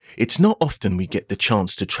It's not often we get the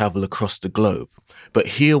chance to travel across the globe, but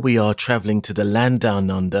here we are traveling to the land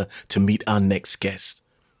down under to meet our next guest.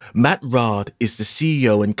 Matt Raad is the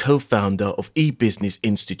CEO and co-founder of eBusiness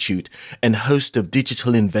Institute and host of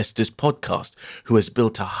Digital Investors Podcast, who has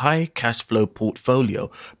built a high cash flow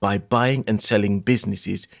portfolio by buying and selling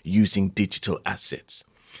businesses using digital assets.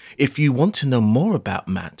 If you want to know more about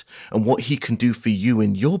Matt and what he can do for you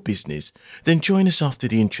in your business, then join us after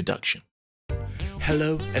the introduction.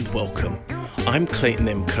 Hello and welcome. I'm Clayton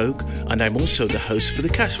M. Koch, and I'm also the host for The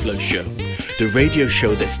Cash Flow Show, the radio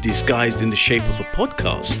show that's disguised in the shape of a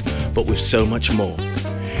podcast, but with so much more.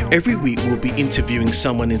 Every week we'll be interviewing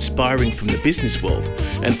someone inspiring from the business world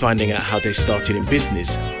and finding out how they started in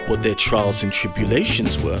business, what their trials and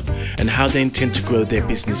tribulations were, and how they intend to grow their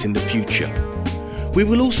business in the future. We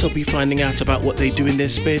will also be finding out about what they do in their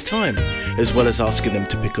spare time, as well as asking them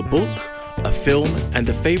to pick a book, a film, and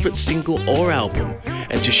a favorite single or album,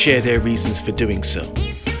 and to share their reasons for doing so.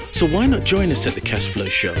 So why not join us at The Cash Flow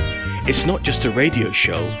Show? It's not just a radio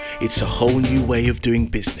show, it's a whole new way of doing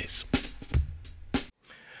business.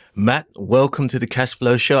 Matt, welcome to The Cash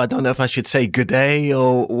Flow Show. I don't know if I should say good day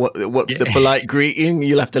or what's the polite greeting.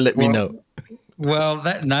 You'll have to let me know. Well,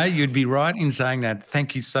 no, you'd be right in saying that.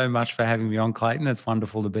 Thank you so much for having me on, Clayton. It's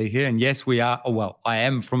wonderful to be here. And yes, we are. I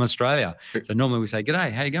am from Australia. So normally we say,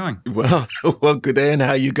 "G'day, how you going?" Well, good day, and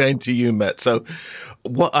how are you going to you, Matt? So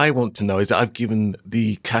what I want to know is that I've given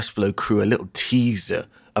the Cash Flow crew a little teaser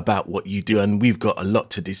about what you do, and we've got a lot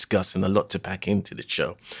to discuss and a lot to pack into the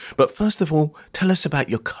show. But first of all, tell us about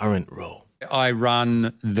your current role. I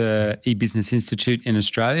run the eBusiness Institute in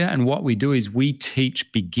Australia, and what we do is we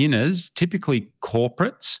teach beginners, typically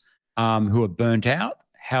corporates who are burnt out,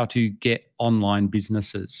 how to get online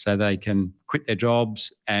businesses so they can quit their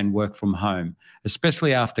jobs and work from home.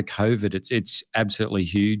 Especially after COVID, it's absolutely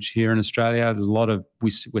huge here in Australia.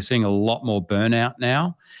 We're seeing a lot more burnout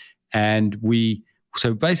now, and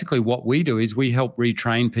so basically what we do is we help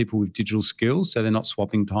retrain people with digital skills so they're not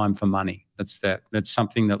swapping time for money. That's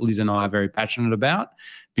something that Liz and I are very passionate about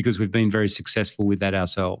because we've been very successful with that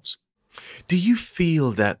ourselves. Do you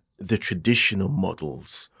feel that the traditional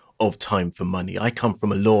models of time for money, I come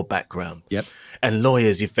from a law background, Yep. and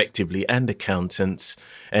lawyers effectively and accountants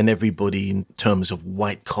and everybody in terms of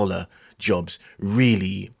white collar jobs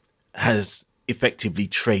really has effectively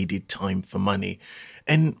traded time for money.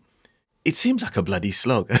 And it seems like a bloody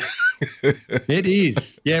slog. It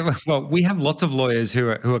is. Yeah. Well, we have lots of lawyers who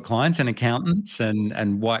are clients and accountants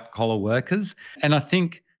and white collar workers. And I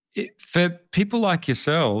think for people like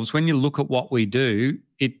yourselves, when you look at what we do,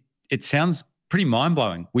 it sounds pretty mind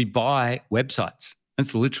blowing. We buy websites.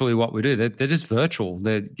 That's literally what we do. They're just virtual.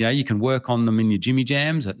 You can work on them in your Jimmy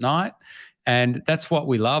Jams at night. And that's what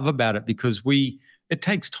we love about it because it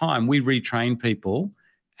takes time. We retrain people.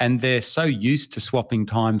 And they're so used to swapping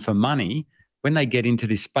time for money, when they get into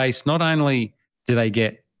this space, not only do they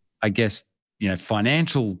get, I guess,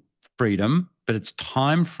 financial freedom, but it's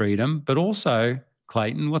time freedom. But also,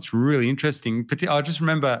 Clayton, what's really interesting, I just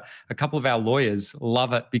remember a couple of our lawyers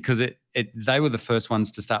love it because they were the first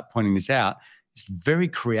ones to start pointing this out. It's very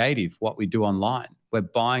creative what we do online. We're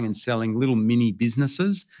buying and selling little mini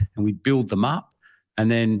businesses and we build them up and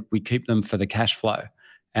then we keep them for the cash flow.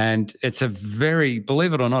 And it's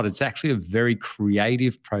believe it or not, it's actually a very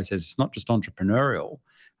creative process. It's not just entrepreneurial.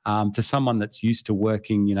 To someone that's used to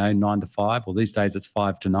working, 9 to 5, or these days it's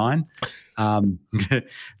 5 to 9,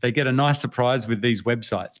 they get a nice surprise with these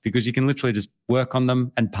websites because you can literally just work on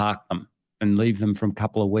them and park them and leave them for a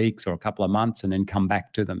couple of weeks or a couple of months and then come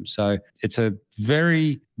back to them. So it's a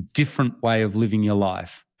very different way of living your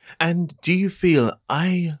life. And do you feel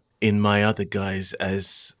in my other guise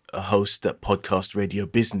as a host at Podcast Radio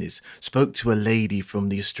Business, spoke to a lady from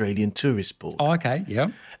the Australian Tourist Board. Oh, okay, yeah.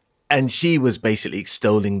 And she was basically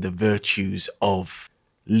extolling the virtues of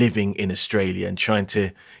living in Australia and trying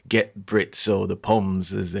to get Brits, or the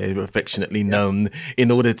Poms as they're affectionately known,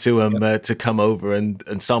 in order to come over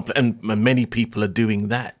and sample. And many people are doing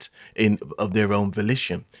that of their own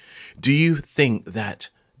volition. Do you think that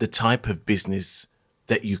the type of business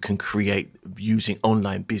that you can create using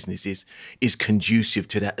online businesses is conducive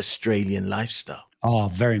to that Australian lifestyle? Oh,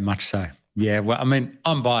 very much so. Yeah, well, I mean,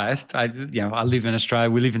 I'm biased. I live in Australia.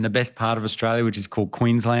 We live in the best part of Australia, which is called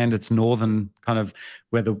Queensland. It's northern, kind of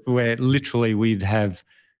where literally we'd have.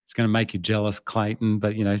 It's going to make you jealous, Clayton,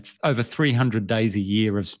 but it's over 300 days a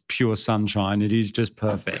year of pure sunshine. It is just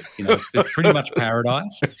perfect. It's pretty much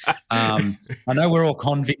paradise. I know we're all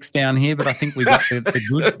convicts down here, but I think we got the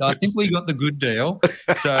good. I think we got the good deal.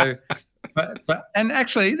 So, and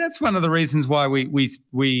actually, that's one of the reasons why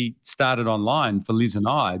we started online for Liz and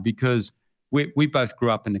I, because we both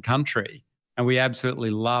grew up in the country, and we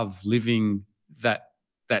absolutely love living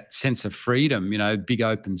that sense of freedom, big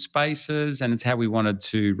open spaces, and it's how we wanted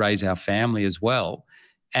to raise our family as well.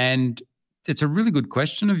 And it's a really good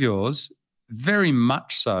question of yours. Very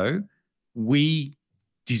much so. We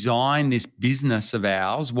design this business of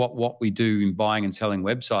ours, what we do in buying and selling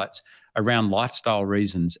websites, around lifestyle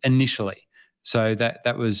reasons initially. So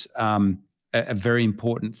that was a very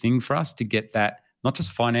important thing for us to get that, not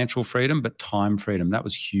just financial freedom, but time freedom. That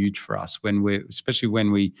was huge for us especially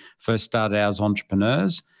when we first started out as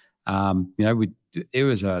entrepreneurs. It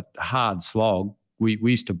was a hard slog. We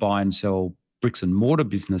used to buy and sell bricks and mortar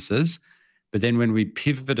businesses, but then when we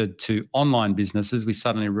pivoted to online businesses, we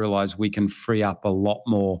suddenly realized we can free up a lot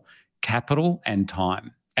more capital and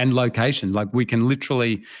time and location. Like we can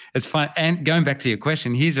literally, it's fun. And going back to your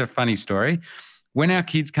question, here's a funny story. When our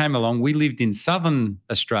kids came along, we lived in southern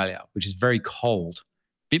Australia, which is very cold, a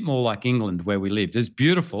bit more like England where we lived. It was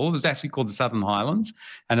beautiful. It was actually called the Southern Highlands,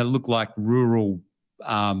 and it looked like rural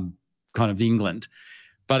kind of England.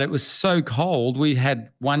 But it was so cold. We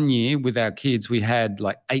had 1 year with our kids, we had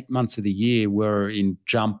like 8 months of the year we were in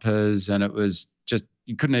jumpers, and it was just,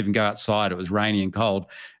 you couldn't even go outside. It was rainy and cold.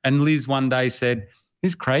 And Liz one day said,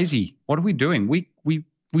 "This is crazy. What are we doing? We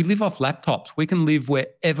live off laptops. We can live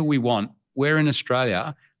wherever we want. We're in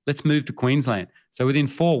Australia. Let's move to Queensland." So within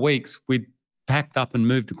 4 weeks, we packed up and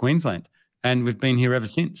moved to Queensland, and we've been here ever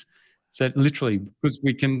since. So literally, because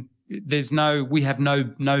we have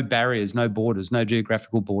no barriers, no borders, no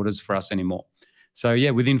geographical borders for us anymore. So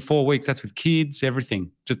yeah, within 4 weeks, that's with kids,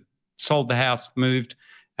 everything. Just sold the house, moved,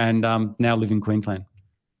 and now live in Queensland.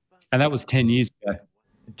 And that was 10 years ago.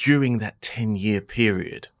 During that 10-year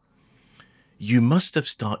period, you must have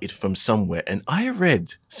started from somewhere. And I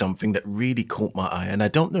read something that really caught my eye, and I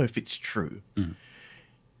don't know if it's true,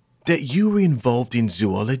 that you were involved in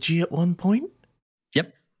zoology at one point?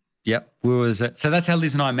 Yep. So that's how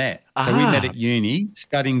Liz and I met. So we met at uni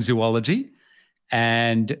studying zoology,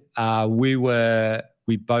 and we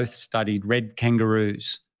both studied red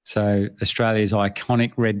kangaroos. So Australia's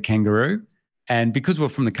iconic red kangaroo. And because we're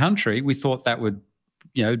from the country, we thought that would,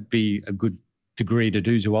 be a good degree to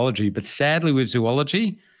do zoology. But sadly with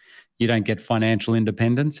zoology, you don't get financial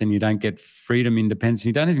independence, and you don't get freedom independence.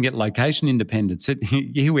 You don't even get location independence.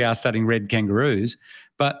 Here we are studying red kangaroos,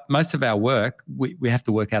 but most of our work, we have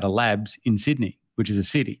to work out of labs in Sydney, which is a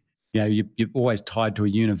city. You're always tied to a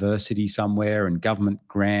university somewhere and government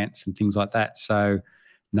grants and things like that. So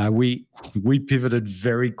no, we pivoted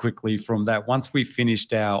very quickly from that. Once we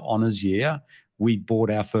finished our honours year, we bought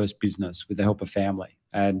our first business with the help of family.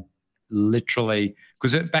 And literally,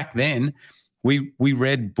 because back then, we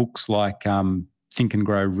read books like Think and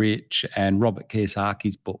Grow Rich and Robert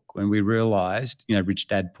Kiyosaki's book, when we realised, Rich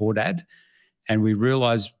Dad, Poor Dad, and we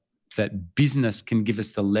realised that business can give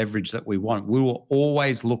us the leverage that we want. We were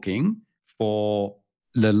always looking for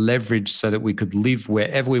the leverage so that we could live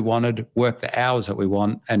wherever we wanted, work the hours that we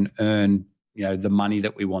want, and earn, the money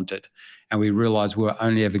that we wanted. And we realised we were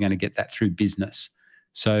only ever going to get that through business.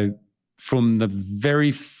 So from the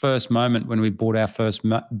very first moment when we bought our first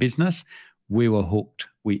business, we were hooked.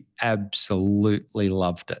 We absolutely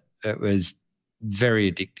loved it. It was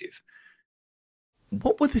very addictive.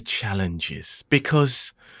 What were the challenges?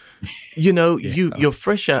 Because, you're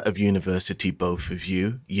fresh out of university, both of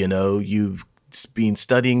you. You've been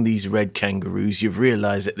studying these red kangaroos. You've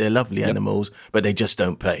realized that they're lovely animals, but they just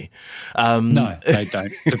don't pay. No, they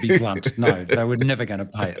don't, to be blunt. No, they were never going to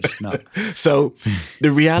pay us. No. So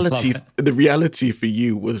the reality for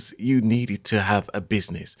you was you needed to have a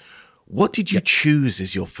business. What did you choose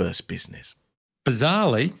as your first business?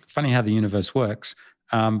 Bizarrely, funny how the universe works,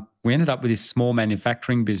 we ended up with this small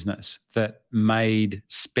manufacturing business that made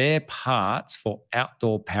spare parts for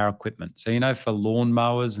outdoor power equipment. So, for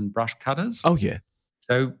lawnmowers and brush cutters. Oh, yeah.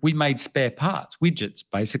 So we made spare parts, widgets,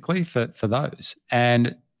 basically, for those.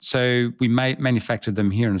 And so we manufactured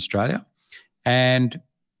them here in Australia. And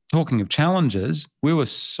talking of challenges, we were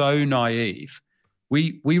so naive.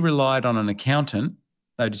 We relied on an accountant.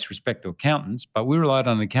 No disrespect to accountants, but we relied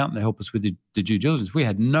on an accountant to help us with the due diligence. We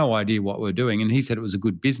had no idea what we were doing, and he said it was a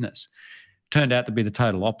good business. Turned out to be the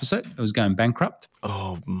total opposite. It was going bankrupt.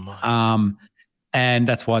 Oh, my. And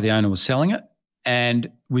that's why the owner was selling it.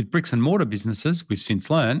 And with bricks and mortar businesses, we've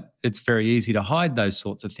since learned it's very easy to hide those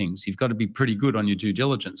sorts of things. You've got to be pretty good on your due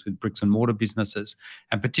diligence with bricks and mortar businesses,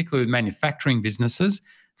 and particularly with manufacturing businesses.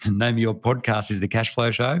 The name of your podcast is The Cash Flow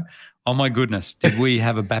Show. Oh, my goodness, did we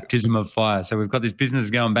have a baptism of fire? So we've got this business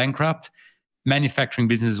going bankrupt. Manufacturing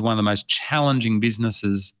business is one of the most challenging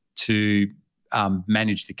businesses to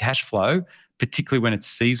manage the cash flow particularly when it's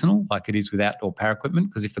seasonal, like it is with outdoor power equipment,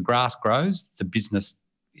 because if the grass grows, the business,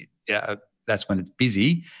 that's when it's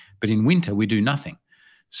busy. But in winter, we do nothing.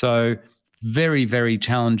 So very, very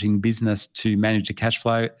challenging business to manage the cash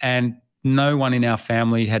flow. And no one in our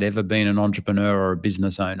family had ever been an entrepreneur or a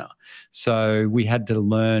business owner. So we had to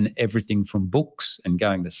learn everything from books and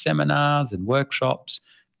going to seminars and workshops,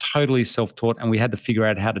 totally self-taught, and we had to figure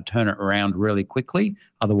out how to turn it around really quickly.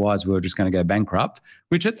 Otherwise, we were just going to go bankrupt,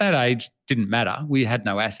 which at that age didn't matter. We had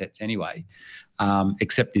no assets anyway,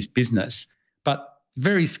 except this business. But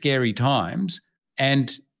very scary times.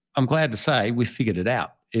 And I'm glad to say we figured it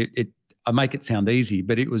out. I make it sound easy,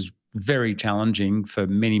 but it was very challenging for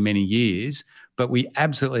many, many years. But we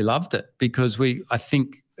absolutely loved it because I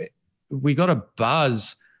think we got a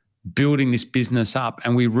buzz building this business up,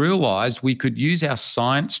 and we realized we could use our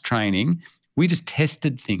science training. We just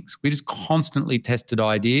tested things. We just constantly tested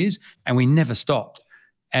ideas, and we never stopped.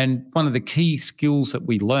 And one of the key skills that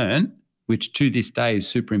we learned, which to this day is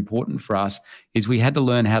super important for us, is we had to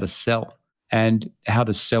learn how to sell and how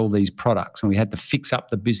to sell these products. And we had to fix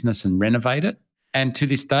up the business and renovate it. And to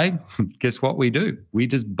this day, guess what we do? We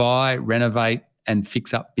just buy, renovate, and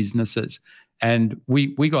fix up businesses. And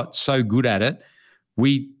we got so good at it,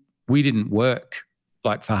 we didn't work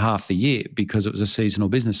like for half the year because it was a seasonal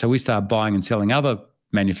business. So we started buying and selling other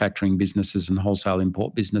manufacturing businesses and wholesale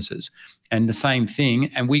import businesses. And the same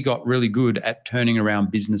thing. And we got really good at turning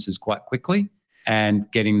around businesses quite quickly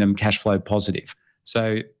and getting them cash flow positive.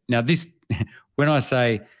 So now this, when I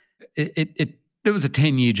say it was a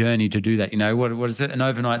 10-year journey to do that. What is it? An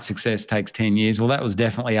overnight success takes 10 years. Well, that was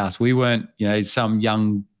definitely us. We weren't, some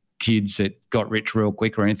young kids that got rich real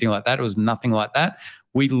quick or anything like that. It was nothing like that.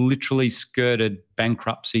 We literally skirted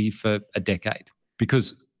bankruptcy for a decade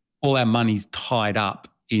because all our money's tied up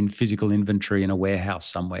in physical inventory in a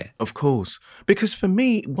warehouse somewhere. Of course. Because for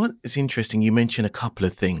me, what is interesting, you mentioned a couple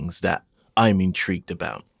of things that I'm intrigued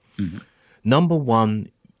about. Mm-hmm. Number one,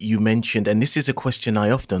 you mentioned, and this is a question I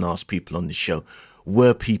often ask people on the show,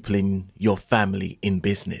 were people in your family in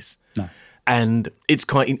business? No. And it's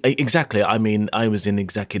quite exactly. I mean, I was in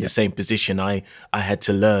exactly the same position. I had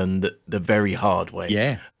to learn the very hard way.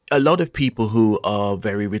 Yeah. A lot of people who are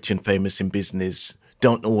very rich and famous in business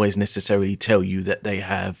don't always necessarily tell you that they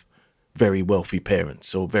have very wealthy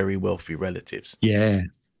parents or very wealthy relatives. Yeah.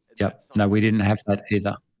 Yep. No, we didn't have that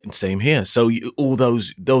either. And same here. So all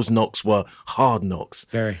those knocks were hard knocks.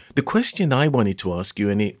 Very. The question I wanted to ask you,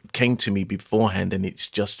 and it came to me beforehand and it's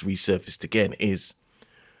just resurfaced again, is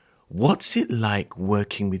what's it like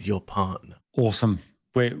working with your partner? Awesome.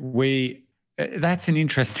 That's an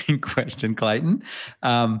interesting question, Clayton.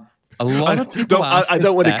 A lot of people ask I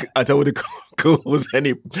don't want to cause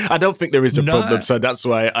any. I don't think there is a problem, so that's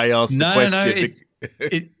why I asked the question.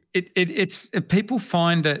 It's people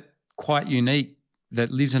find it quite unique that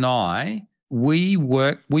Liz and I we've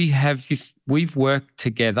worked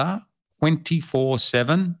together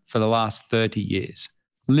 24/7 for the last 30 years.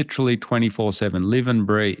 Literally 24/7, live and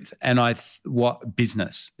breathe. And what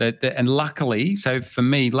business and luckily, so for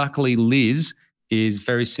me, Liz is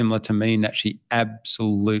very similar to me in that she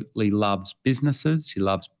absolutely loves businesses. She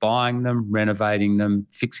loves buying them, renovating them,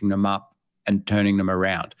 fixing them up and turning them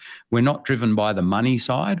around. We're not driven by the money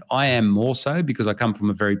side. I am more so because I come from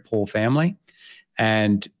a very poor family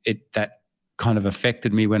and that kind of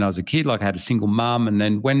affected me when I was a kid. Like I had a single mum, and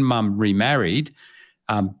then when mum remarried,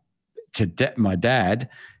 to my dad,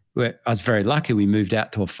 I was very lucky we moved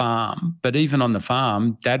out to a farm. But even on the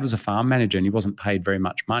farm, Dad was a farm manager and he wasn't paid very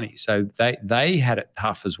much money. So they had it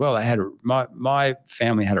tough as well. My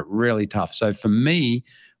family had it really tough. So for me,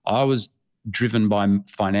 I was driven by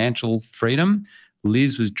financial freedom.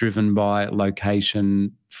 Liz was driven by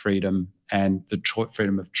location freedom and the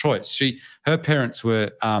freedom of choice. Her parents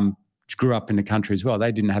grew up in the country as well.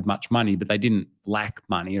 They didn't have much money, but they didn't lack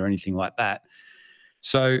money or anything like that.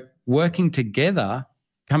 So working together,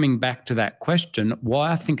 coming back to that question,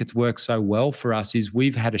 why I think it's worked so well for us is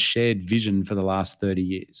we've had a shared vision for the last 30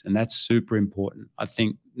 years, and that's super important. I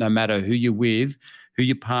think no matter who you're with, who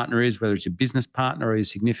your partner is, whether it's your business partner or your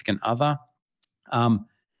significant other, in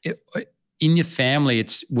your family,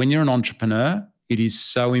 it's when you're an entrepreneur, it is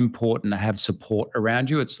so important to have support around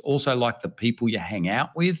you. It's also like the people you hang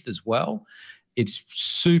out with as well. It's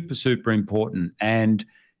super, super important. And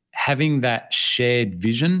having that shared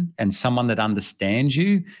vision and someone that understands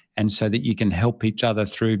you, and so that you can help each other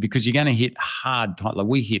through, because you're going to hit hard times. Like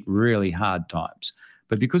we hit really hard times,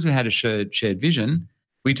 but because we had a shared vision,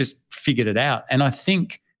 we just figured it out. And I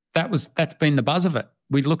think that's been the buzz of it.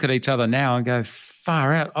 we look at each other now and go,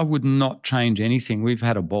 far out. I would not change anything. We've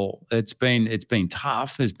had a ball. It's been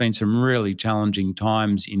tough. There's been some really challenging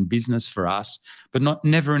times in business for us, but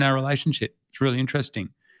never in our relationship. It's really interesting.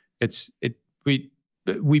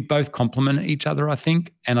 We both complement each other, I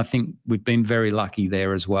think, and I think we've been very lucky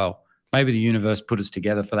there as well. Maybe the universe put us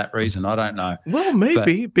together for that reason. I don't know. Well,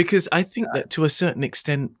 maybe, because I think that to a certain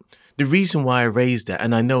extent, the reason why I raised that,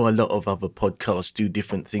 and I know a lot of other podcasts do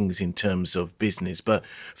different things in terms of business, but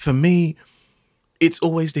for me, it's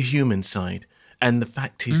always the human side. And the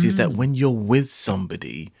fact is that when you're with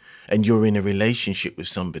somebody and you're in a relationship with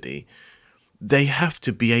somebody, they have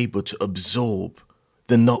to be able to absorb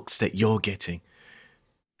the knocks that you're getting.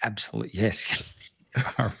 Absolutely. Yes.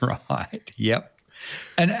 Right. Yep.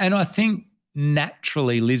 And I think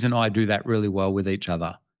naturally Liz and I do that really well with each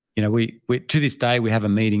other. You know, we to this day we have a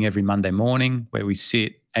meeting every Monday morning where we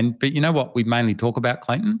sit but you know what we mainly talk about,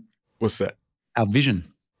 Clayton? What's that? Our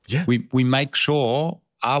vision. Yeah. We make sure,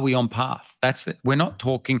 are we on path? We're not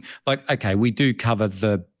talking like, okay, we do cover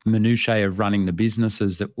the minutiae of running the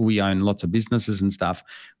businesses, that we own lots of businesses and stuff.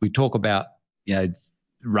 We talk about, you know,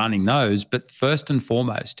 running those, but first and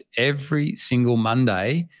foremost, every single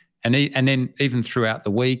Monday and then even throughout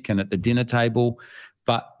the week and at the dinner table,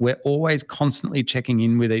 but we're always constantly checking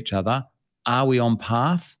in with each other. Are we on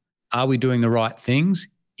path? Are we doing the right things?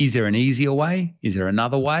 Is there an easier way? Is there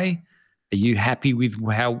another way? Are you happy with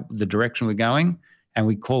how the direction we're going? And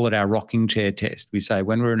we call it our rocking chair test. We say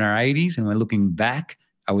when we're in our 80s and we're looking back,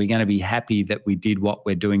 are we going to be happy that we did what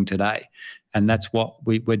we're doing today? And that's what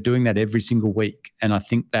we're doing that every single week. And I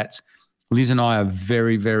think that's, Liz and I are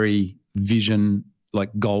very, very vision,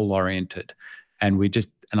 like goal oriented. And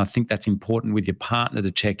I think that's important with your partner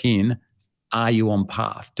to check in. Are you on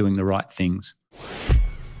path doing the right things?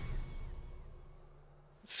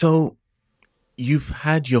 So you've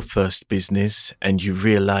had your first business and you've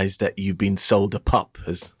realized that you've been sold a pup,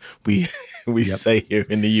 as we say here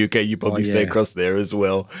in the UK. You probably say across there as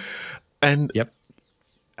well. And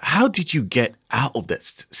how did you get out of that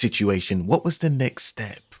situation? What was the next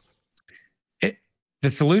step? The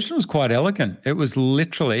solution was quite elegant. It was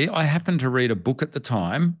literally, I happened to read a book at the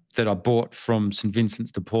time that I bought from St. Vincent's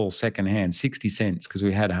de Paul secondhand, 60 cents, because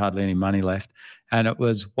we had hardly any money left. And it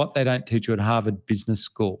was What They Don't Teach You at Harvard Business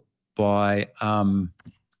School by,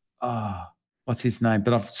 what's his name?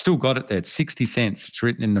 But I've still got it there. It's 60 cents. It's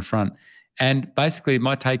written in the front. And basically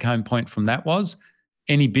my take home point from that was,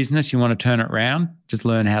 any business you want to turn it around, just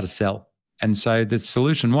learn how to sell. And so the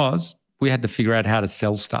solution was, we had to figure out how to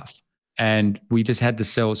sell stuff. And we just had to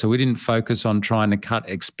sell. So we didn't focus on trying to cut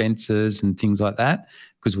expenses and things like that,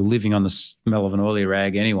 because we're living on the smell of an oily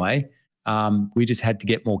rag anyway. We just had to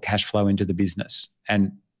get more cash flow into the business,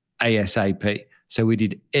 and ASAP. So we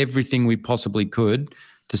did everything we possibly could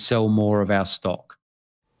to sell more of our stock.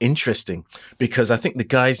 Interesting, because I think the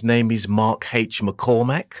guy's name is Mark H.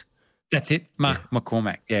 McCormack. That's it, Mark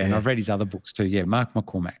McCormack. Yeah, and I've read his other books too. Yeah, Mark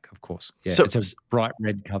McCormack, of course. Yeah, so, it's a bright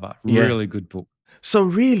red cover. Really good book. So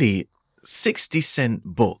really, 60-cent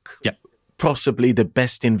book. Yep. Possibly the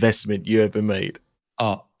best investment you ever made.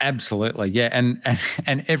 Oh, absolutely. Yeah.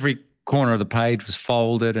 And every corner of the page was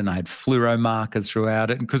folded and I had fluoro markers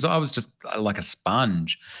throughout it because I was just like a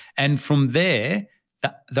sponge. And from there,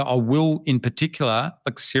 I will in particular,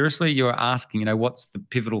 like seriously, you were asking, what's the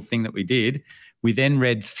pivotal thing that we did? We then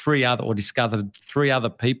discovered three other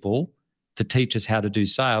people to teach us how to do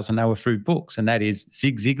sales, and they were through books. And that is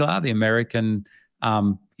Zig Ziglar, the American,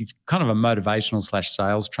 he's kind of a motivational /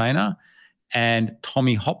 sales trainer, and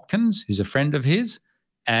Tommy Hopkins, who's a friend of his,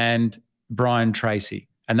 and Brian Tracy.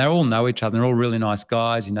 And they all know each other. They're all really nice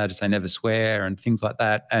guys. You notice they never swear and things like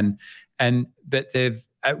that. But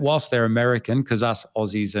whilst they're American, because us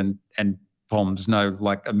Aussies and Poms know,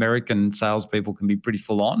 like, American salespeople can be pretty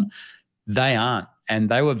full on, they aren't. And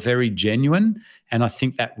they were very genuine. And I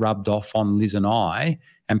think that rubbed off on Liz and I,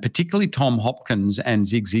 and particularly Tom Hopkins and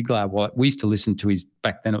Zig Ziglar. We used to listen to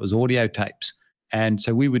back then it was audio tapes. And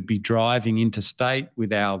so we would be driving interstate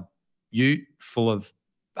with our ute full of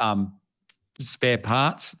spare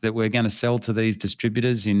parts that we're going to sell to these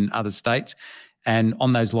distributors in other states. And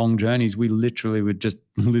on those long journeys, we literally would just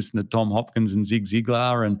listen to Tom Hopkins and Zig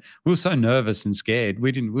Ziglar, and we were so nervous and scared.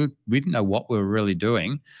 We didn't know what we were really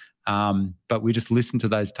doing, but we just listened to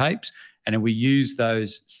those tapes, and then we used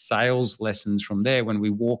those sales lessons from there when we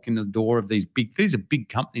walk in the door of these are big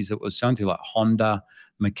companies that we're selling to, like Honda,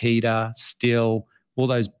 Makita, Stihl, all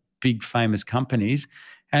those big famous companies.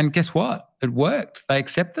 And guess what? It worked. They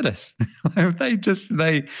accepted us.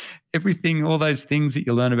 Everything, all those things that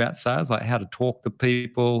you learn about sales, like how to talk to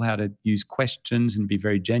people, how to use questions and be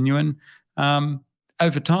very genuine.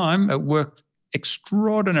 Over time, it worked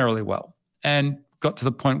extraordinarily well and got to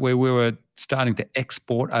the point where we were starting to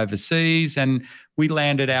export overseas. And we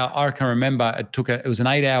landed I can remember it was an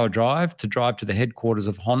 8-hour drive to the headquarters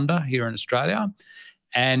of Honda here in Australia.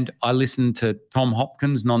 And I listened to Tom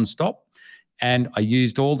Hopkins nonstop. And I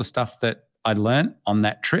used all the stuff that I learned on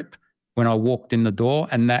that trip when I walked in the door.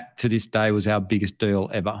 And that to this day was our biggest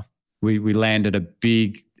deal ever. We landed a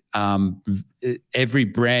big, every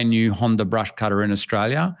brand new Honda brush cutter in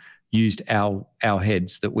Australia used our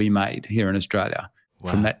heads that we made here in Australia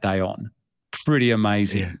from that day on. Pretty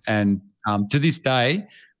amazing. Yeah. And to this day,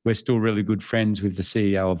 we're still really good friends with the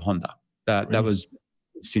CEO of Honda. That was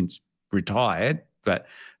since retired, but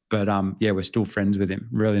yeah, we're still friends with him.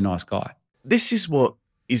 Really nice guy. This is what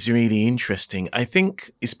is really interesting. I think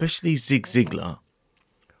especially Zig Ziglar,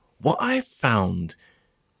 what I found,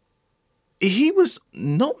 he was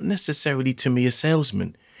not necessarily to me a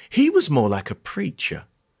salesman. He was more like a preacher.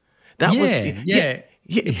 But in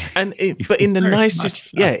the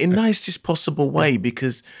nicest, nicest possible way,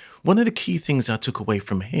 because one of the key things I took away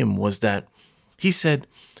from him was that he said,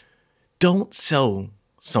 don't sell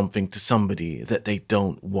something to somebody that they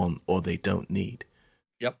don't want or they don't need.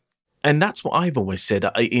 Yep. And that's what I've always said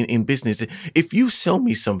in business. If you sell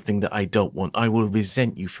me something that I don't want, I will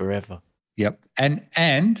resent you forever. Yep.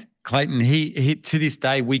 And Clayton, he to this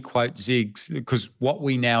day, we quote Zig's, because what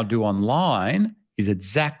we now do online is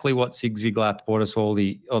exactly what Zig Ziglar taught us all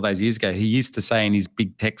those years ago. He used to say in his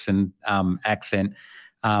big Texan accent,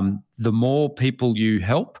 the more people you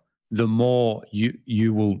help, the more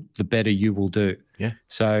the better you will do. Yeah.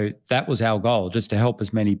 So that was our goal, just to help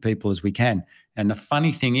as many people as we can. And the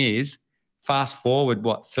funny thing is, fast forward,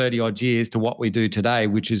 30 odd years to what we do today,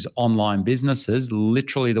 which is online businesses.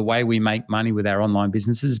 Literally the way we make money with our online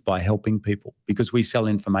businesses is by helping people, because we sell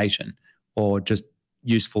information or just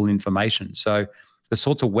useful information. So the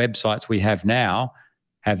sorts of websites we have now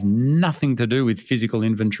have nothing to do with physical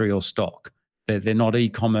inventory or stock. They're not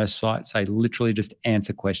e-commerce sites. They literally just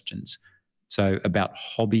answer questions. So about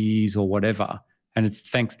hobbies or whatever. And it's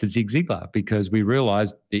thanks to Zig Ziglar, because we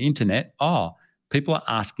realized the internet, people are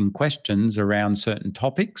asking questions around certain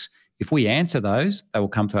topics. If we answer those, they will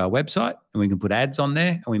come to our website and we can put ads on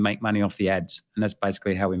there and we make money off the ads. And that's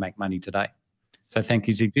basically how we make money today. So thank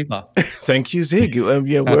you, Zig Ziglar. Thank you, Zig.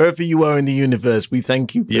 Wherever you are in the universe, we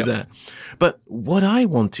thank you for that. But what I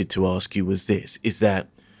wanted to ask you was this, is that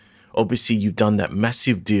obviously you've done that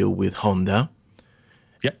massive deal with Honda.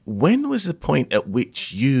 Yep. When was the point at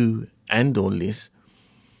which you and or Liz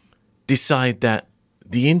decide that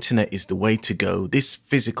the internet is the way to go? This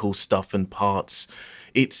physical stuff and parts,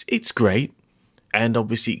 it's great. And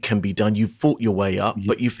obviously it can be done. You fought your way up,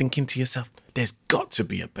 but you're thinking to yourself, there's got to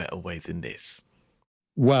be a better way than this.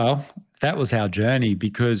 Well, that was our journey,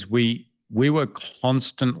 because we were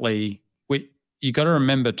constantly, you got to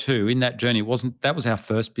remember too, in that journey, that was our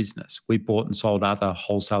first business. We bought and sold other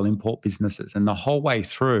wholesale import businesses. And the whole way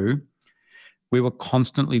through, we were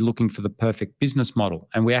constantly looking for the perfect business model.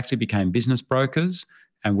 And we actually became business brokers,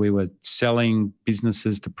 and we were selling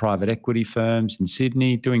businesses to private equity firms in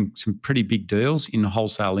Sydney, doing some pretty big deals in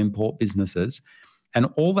wholesale import businesses. And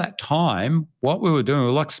all that time, what we were doing, we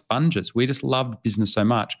were like sponges. We just loved business so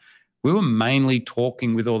much. We were mainly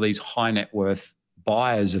talking with all these high net worth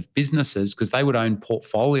buyers of businesses, because they would own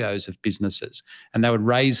portfolios of businesses and they would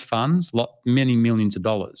raise funds, many millions of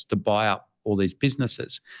dollars, to buy up all these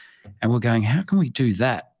businesses. And we're going, how can we do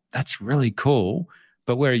that? That's really cool.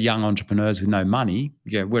 But we're young entrepreneurs with no money.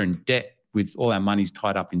 We're in debt with all our money's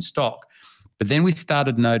tied up in stock. But then we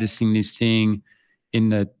started noticing this thing in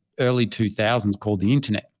the early 2000s called the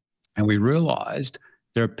internet. And we realized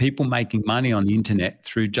there are people making money on the internet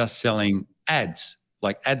through just selling ads,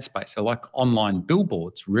 like ad space. So like online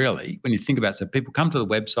billboards, really, when you think about it. So people come to the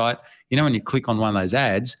website, when you click on one of those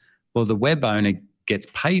ads, well, the web owner gets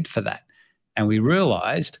paid for that. And we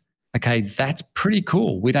realized, okay, that's pretty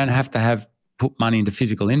cool. We don't have to put money into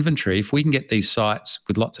physical inventory. If we can get these sites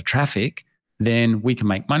with lots of traffic, then we can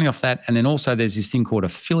make money off that. And then also there's this thing called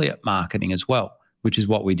affiliate marketing as well, which is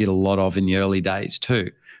what we did a lot of in the early days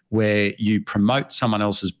too, where you promote someone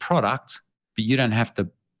else's product, but you don't have to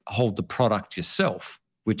hold the product yourself,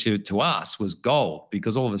 which to us was gold,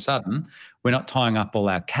 because all of a sudden we're not tying up all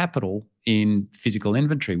our capital in physical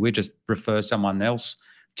inventory. We just refer someone else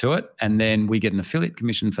to it, and then we get an affiliate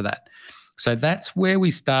commission for that. So that's where we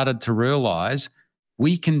started to realize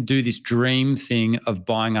we can do this dream thing of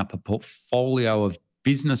buying up a portfolio of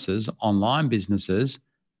businesses, online businesses,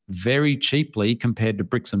 very cheaply compared to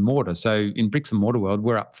bricks and mortar. So in bricks and mortar world,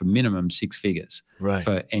 we're up for minimum 6 figures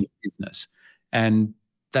for any business. And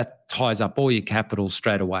that ties up all your capital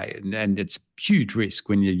straight away. And it's huge risk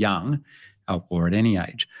when you're young. or at any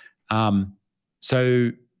age.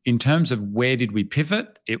 So in terms of where did we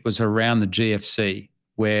pivot, it was around the GFC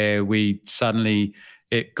where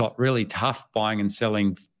it got really tough buying and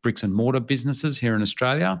selling bricks and mortar businesses here in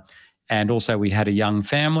Australia. And also we had a young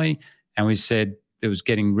family and we said it was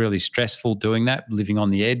getting really stressful doing that, living on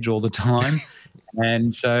the edge all the time.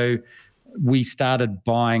 And so we started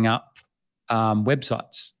buying up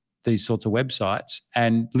websites, these sorts of websites.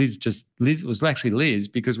 And it was actually Liz,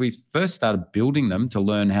 because we first started building them to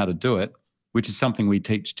learn how to do it, which is something we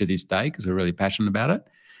teach to this day because we're really passionate about it.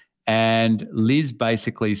 And Liz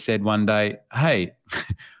basically said one day, hey,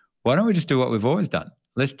 why don't we just do what we've always done?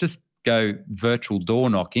 Let's just go virtual door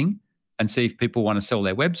knocking and see if people want to sell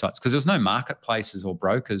their websites, because there was no marketplaces or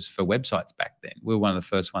brokers for websites back then. We were one of the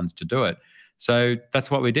first ones to do it. So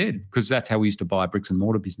that's what we did, because that's how we used to buy bricks and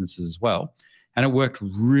mortar businesses as well. And it worked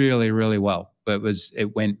really, really well. But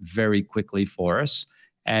it went very quickly for us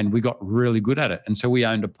and we got really good at it. And so we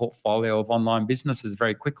owned a portfolio of online businesses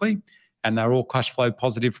very quickly and they're all cash flow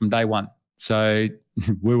positive from day one. So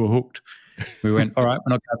we were hooked. We went, all right,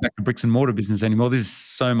 we're not going back to bricks and mortar business anymore. This is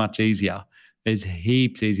so much easier. It's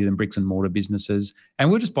heaps easier than bricks and mortar businesses.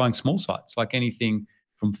 And we're just buying small sites, like anything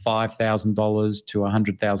from $5,000 to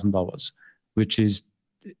 $100,000, which is,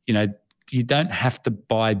 you don't have to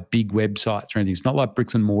buy big websites or anything. It's not like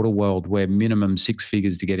bricks and mortar world where minimum 6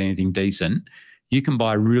 figures to get anything decent. You can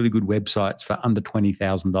buy really good websites for under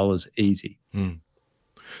 $20,000 easy.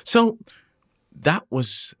 So that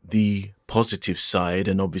was the positive side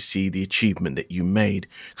and obviously the achievement that you made.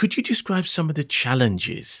 Could you describe some of the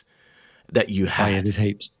challenges that you had? Oh, yeah, there's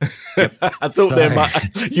heaps. Yep. I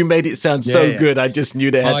thought you made it sound so good. I just knew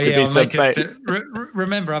there had to be some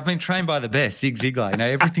remember, I've been trained by the best, Zig Ziglar.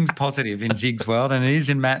 everything's positive in Zig's world, and it is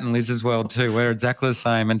in Matt and Liz's world too. We're exactly the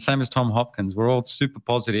same, and same as Tom Hopkins. We're all super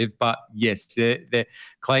positive, but yes,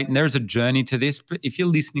 Clayton, there is a journey to this. But if you're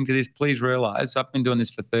listening to this, please realize I've been doing this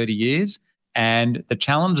for 30 years, and the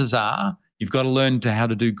challenges are, you've got to learn how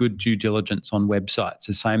to do good due diligence on websites,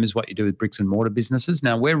 the same as what you do with bricks and mortar businesses.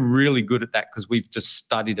 Now, we're really good at that because we've just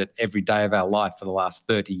studied it every day of our life for the last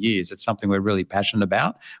 30 years. It's something we're really passionate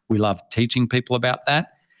about. We love teaching people about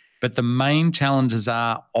that. But the main challenges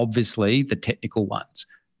are obviously the technical ones.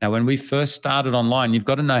 Now, when we first started online, you've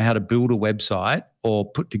got to know how to build a website or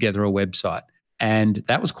put together a website. And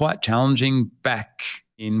that was quite challenging back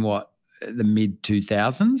in the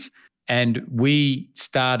mid-2000s. And we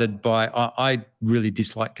started I really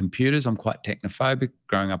dislike computers. I'm quite technophobic.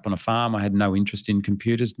 Growing up on a farm, I had no interest in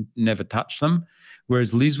computers, never touched them.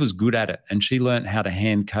 Whereas Liz was good at it and she learned how to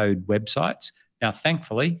hand code websites. Now,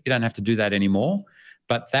 thankfully, you don't have to do that anymore.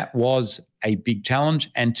 But that was a big challenge.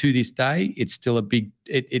 And to this day, it's still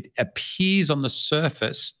it appears on the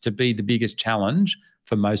surface to be the biggest challenge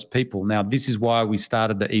for most people. Now, this is why we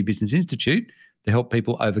started the eBusiness Institute, to help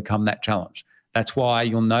people overcome that challenge. That's why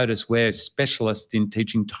you'll notice we're specialists in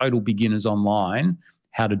teaching total beginners online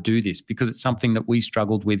how to do this, because it's something that we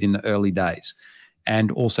struggled with in the early days.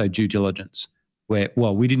 And also due diligence, we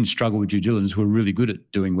didn't struggle with due diligence. We're really good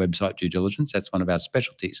at doing website due diligence. That's one of our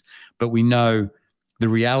specialties. But we know the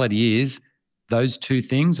reality is those two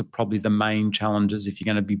things are probably the main challenges if you're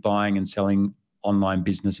going to be buying and selling online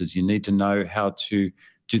businesses. You need to know how to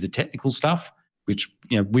do the technical stuff, which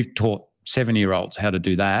we've taught 7-year-olds how to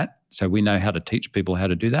do that. So we know how to teach people how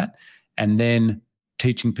to do that. And then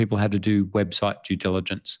teaching people how to do website due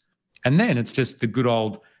diligence. And then it's just the good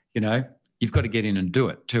old, you've got to get in and do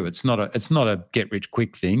it too. It's not a get rich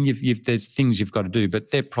quick thing. There's things you've got to do,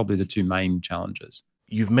 but they're probably the two main challenges.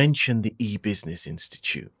 You've mentioned the eBusiness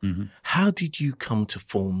Institute. Mm-hmm. How did you come to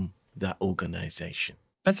form that organization?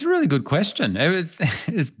 That's a really good question.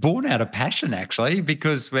 It's born out of passion, actually,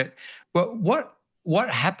 because what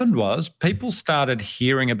happened was people started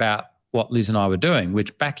hearing about what Liz and I were doing,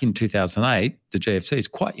 which back in 2008, the GFC is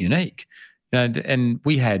quite unique. And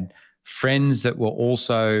we had friends that were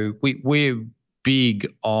also, we're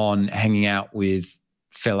big on hanging out with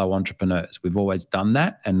fellow entrepreneurs. We've always done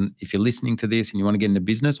that. And if you're listening to this and you want to get into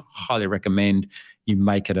business, I highly recommend you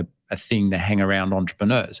make it a thing to hang around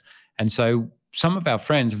entrepreneurs. And so some of our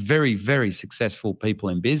friends, very, very successful people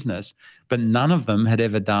in business, but none of them had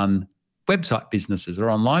ever done website businesses or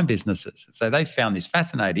online businesses. So they found this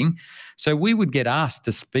fascinating. So we would get asked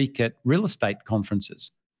to speak at real estate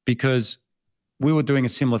conferences because we were doing a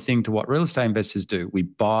similar thing to what real estate investors do. We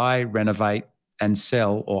buy, renovate, and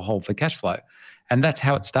sell or hold for cash flow. And that's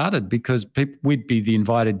how it started, because we'd be the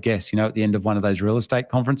invited guests, at the end of one of those real estate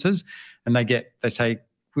conferences, and they say,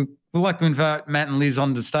 we'd like to invite Matt and Liz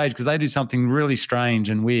on the stage because they do something really strange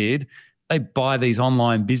and weird. They buy these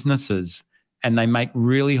online businesses and they make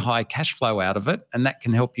really high cash flow out of it, and that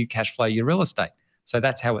can help you cash flow your real estate. So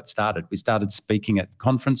that's how it started. We started speaking at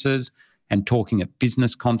conferences and talking at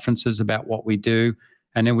business conferences about what we do.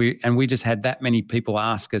 And then we just had that many people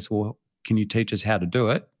ask us, well, can you teach us how to do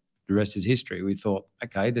it? The rest is history. We thought,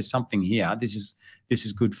 okay, there's something here. This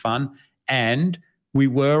is good fun. And we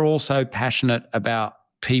were also passionate about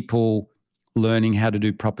people learning how to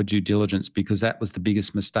do proper due diligence, because that was the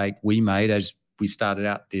biggest mistake we made as we started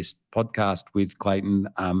out this podcast with Clayton.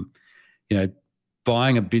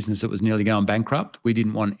 Buying a business that was nearly going bankrupt, we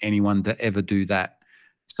didn't want anyone to ever do that.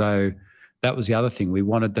 So that was the other thing. We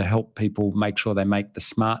wanted to help people make sure they make the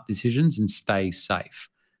smart decisions and stay safe.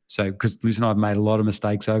 So, because Liz and I have made a lot of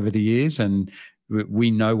mistakes over the years, and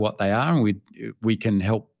we know what they are, and we can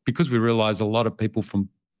help, because we realize a lot of people from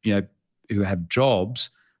who have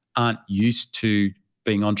jobs aren't used to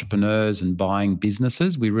being entrepreneurs and buying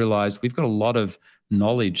businesses. We realized we've got a lot of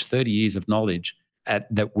knowledge, 30 years of knowledge,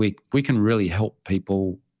 that we can really help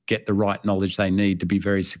people get the right knowledge they need to be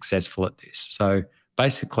very successful at this. So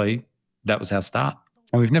basically, that was our start,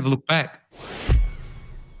 and we've never looked back.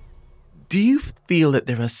 Do you feel that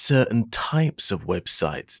there are certain types of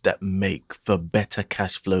websites that make for better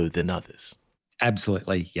cash flow than others?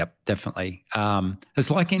 Absolutely. Yep, definitely. It's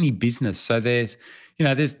like any business. So there's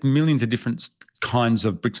millions of different kinds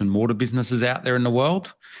of bricks and mortar businesses out there in the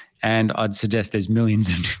world. And I'd suggest there's millions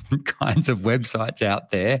of different kinds of websites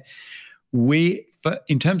out there.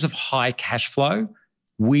 In terms of high cash flow,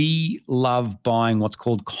 we love buying what's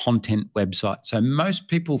called content websites. So most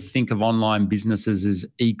people think of online businesses as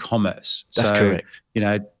e-commerce. That's correct.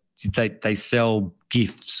 They sell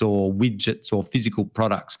gifts or widgets or physical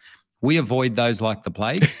products. We avoid those like the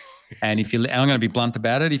plague. And I'm going to be blunt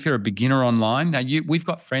about it. If you're a beginner online, now we've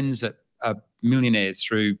got friends that are millionaires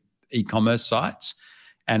through e-commerce sites,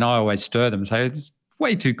 and I always stir them and say, it's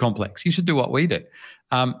way too complex. You should do what we do.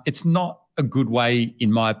 It's not a good way,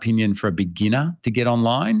 in my opinion, for a beginner to get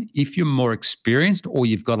online. If you're more experienced or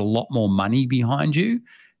you've got a lot more money behind you,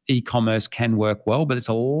 e-commerce can work well, but it's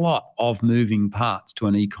a lot of moving parts to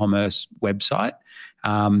an e-commerce website.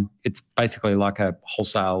 It's basically like a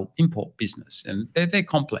wholesale import business, and they're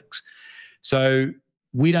complex. So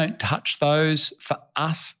we don't touch those. For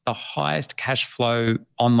us, the highest cash flow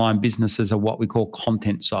online businesses are what we call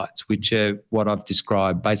content sites, which are what I've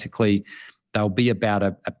described. Basically, they'll be about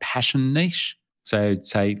a passion niche. So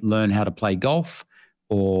say learn how to play golf,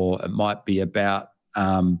 or it might be about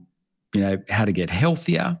how to get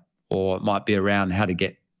healthier, or it might be around how to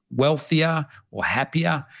get wealthier or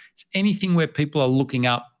happier. It's anything where people are looking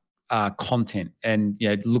up content and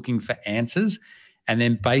looking for answers. And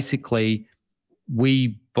then basically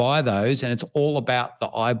we buy those, and it's all about the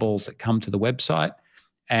eyeballs that come to the website.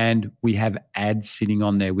 And we have ads sitting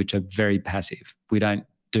on there which are very passive. We don't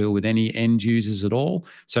deal with any end users at all.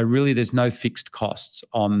 So really there's no fixed costs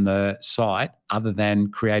on the site other than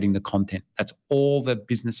creating the content. That's all the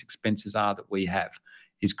business expenses are that we have,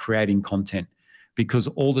 is creating content, because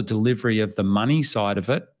all the delivery of the money side of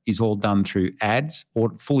it is all done through ads,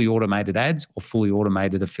 or fully automated ads, or fully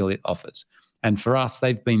automated affiliate offers. And for us,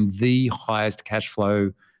 they've been the highest cash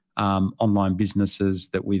flow online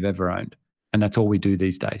businesses that we've ever owned. And that's all we do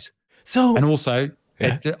these days. And also,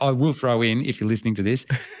 I will throw in, if you're listening to this,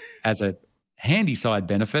 as a handy side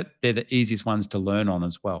benefit, they're the easiest ones to learn on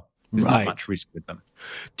as well. There's not much risk with them.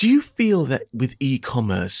 Do you feel that with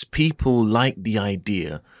e-commerce, people like the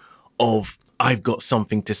idea of, I've got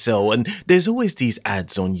something to sell? And there's always these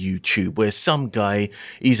ads on YouTube where some guy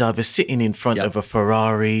is either sitting in front of a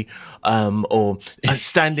Ferrari or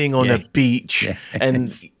standing on a beach.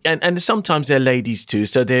 And sometimes they're ladies too.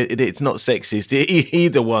 So it's not sexist,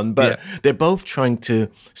 either one. But they're both trying to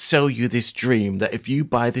sell you this dream that if you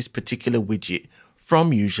buy this particular widget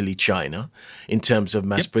from usually China, in terms of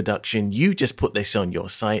mass production, you just put this on your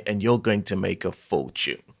site and you're going to make a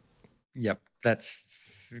fortune. Yep.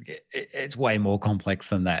 It's way more complex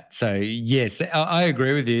than that. So yes, I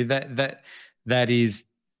agree with you that is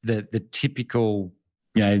the typical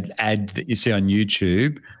ad that you see on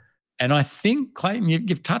YouTube. And I think, Clayton,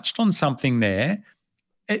 you've touched on something there.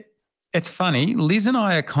 It's funny. Liz and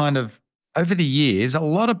I are kind of, over the years, a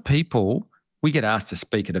lot of people, we get asked to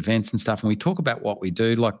speak at events and stuff, and we talk about what we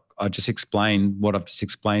do. Like I just explained what I've just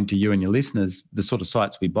explained to you and your listeners, the sort of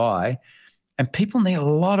sites we buy, and people need a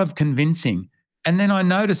lot of convincing. And then I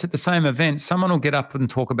notice at the same event, someone will get up and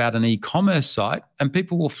talk about an e-commerce site, and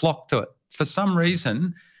people will flock to it. For some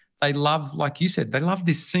reason, they love, like you said, they love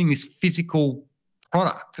seeing this physical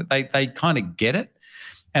product. They kind of get it.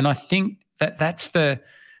 And I think that's the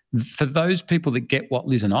for those people that get what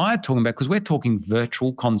Liz and I are talking about, because we're talking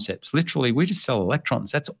virtual concepts. Literally, we just sell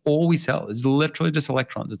electrons. That's all we sell. It's literally just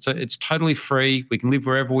electrons. It's totally free. We can live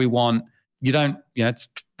wherever we want. You don't,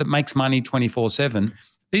 that makes money 24/7.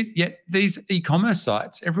 Yet these e-commerce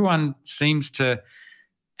sites, everyone seems to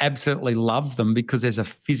absolutely love them because there's a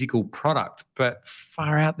physical product, but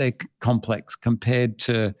far out they're complex compared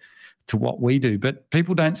to what we do. But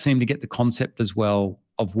people don't seem to get the concept as well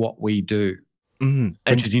of what we do,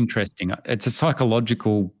 which is interesting. It's a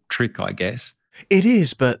psychological trick, I guess. It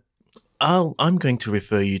is, but I'm going to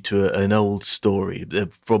refer you to an old story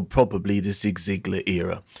from probably the Zig Ziglar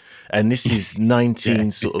era. And this is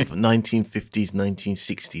 1950s,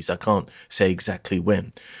 1960s. I can't say exactly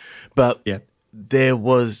when. But there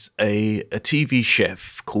was a TV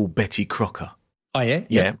chef called Betty Crocker. Oh, yeah?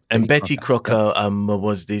 Yeah. And Betty Crocker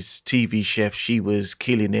was this TV chef. She was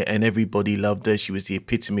killing it and everybody loved her. She was the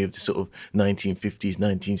epitome of the sort of 1950s,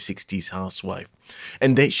 1960s housewife.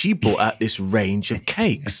 And she brought out this range of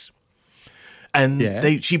cakes.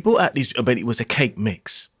 And she brought out this, but it was a cake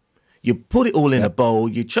mix. You put it all in a bowl,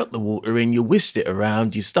 you chuck the water in, you whisked it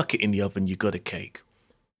around, you stuck it in the oven, you got a cake.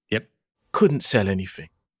 Yep. Couldn't sell anything.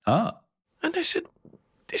 Ah. And they said,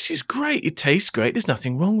 this is great. It tastes great. There's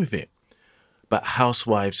nothing wrong with it. But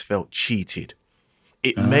housewives felt cheated.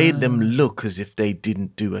 It made them look as if they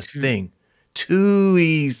didn't do a thing. Too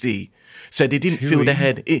easy. So they didn't feel they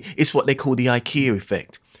had, it's what they call the IKEA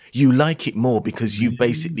effect. You like it more because you've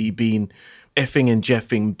basically been effing and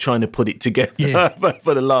jeffing trying to put it together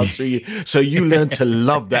for the last 3 years. So you learn to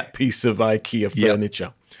love that piece of IKEA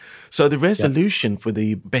furniture. So the resolution for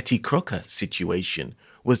the Betty Crocker situation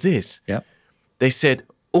was this. They said,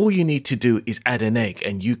 all you need to do is add an egg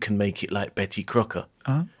and you can make it like Betty Crocker.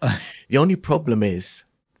 The only problem is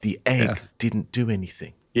the egg didn't do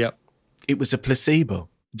anything. It was a placebo.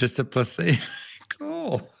 Just a placebo.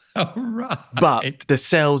 Cool. All right. But the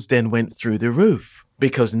sales then went through the roof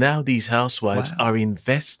because now these housewives are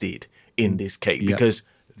invested in this cake because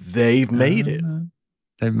they've made it.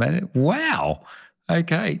 They've made it. Wow.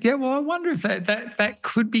 Okay. Yeah. Well, I wonder if that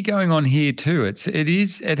could be going on here too.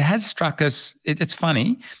 It has struck us. It's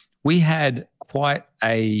funny. We had quite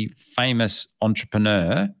a famous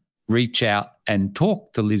entrepreneur reach out and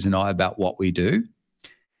talk to Liz and I about what we do,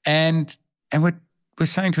 and we're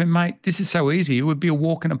saying to him, mate, this is so easy. It would be a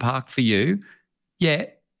walk in the park for you.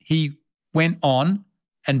 Yet he went on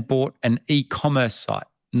and bought an e-commerce site,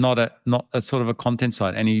 not a sort of a content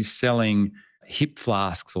site, and he's selling hip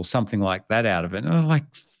flasks or something like that out of it. And I was like,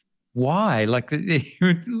 why? Like,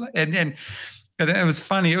 and it was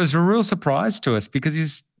funny. It was a real surprise to us because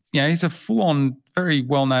he's a full-on, very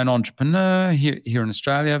well-known entrepreneur here in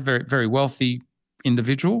Australia, very, very wealthy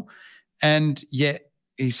individual. And yet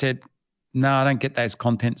he said, no, I don't get those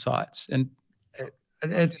content sites. And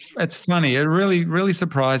it's funny. It really, really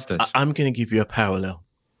surprised us. I'm going to give you a parallel.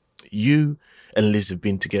 You and Liz have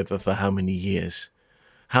been together for how many years?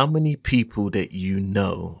 How many people that you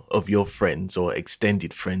know of your friends or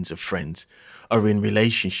extended friends of friends are in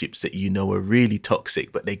relationships that you know are really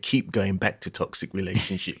toxic, but they keep going back to toxic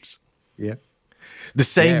relationships? The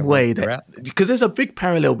same way because there's a big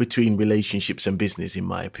parallel between relationships and business, in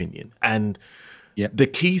my opinion. And the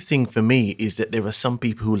key thing for me is that there are some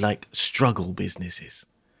people who like struggle businesses.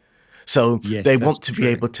 So they want to be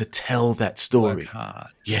able to tell that story. Work hard.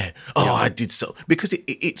 I did so. Because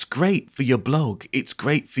it's great for your blog. It's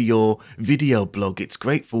great for your video blog. It's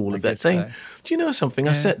great for all of that. Saying, do you know something?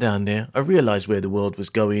 I sat down there. I realized where the world was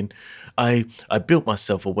going. I built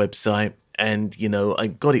myself a website and, I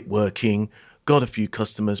got it working, got a few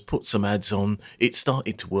customers, put some ads on. It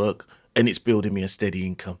started to work and it's building me a steady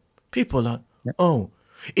income. People are like,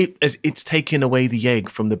 it's taking away the egg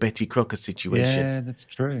from the Betty Crocker situation. Yeah, that's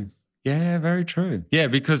true. Yeah, very true. Yeah,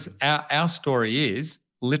 because our story is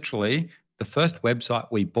literally the first website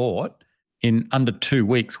we bought, in under 2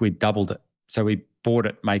 weeks, we doubled it. So we bought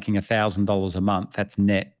it making $1,000 a month. That's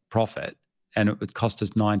net profit. And it would cost us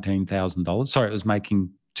 $19,000. Sorry, it was making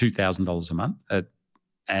 $2,000 a month.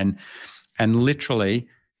 And literally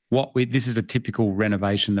this is a typical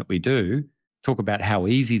renovation that we do. Talk about how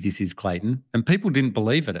easy this is, Clayton. And people didn't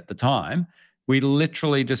believe it at the time. We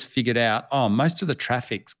literally just figured out, most of the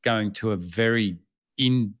traffic's going to a very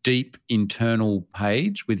deep internal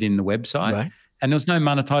page within the website. Right. And there was no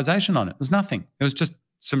monetization on it. There was nothing. It was just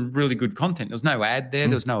some really good content. There was no ad there.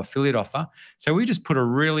 There was no affiliate offer. So we just put a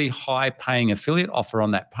really high paying affiliate offer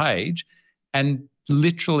on that page. And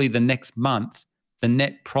literally the next month, the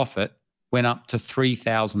net profit went up to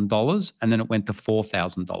 $3,000 and then it went to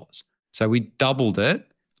 $4,000. So we doubled it.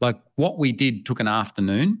 Like what we did took an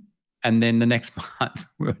afternoon. And then the next month,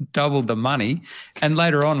 we doubled the money. And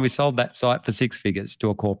later on, we sold that site for 6 figures to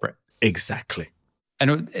a corporate. Exactly.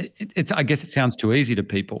 And it's, I guess it sounds too easy to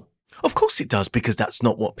people. Of course it does, because that's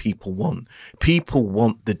not what people want. People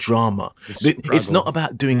want the drama. It's not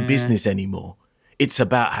about doing business anymore. It's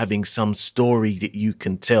about having some story that you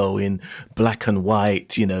can tell in black and white,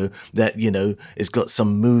 that, it's got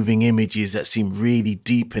some moving images that seem really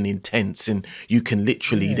deep and intense. And you can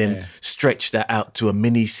literally then stretch that out to a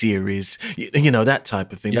mini series, that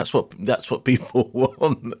type of thing. Yep. That's what people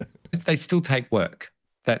want. They still take work.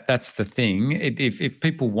 That's the thing. If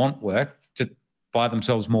people want work, just buy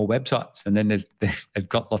themselves more websites, and then they've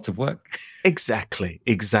got lots of work. Exactly.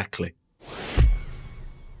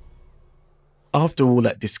 After all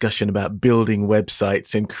that discussion about building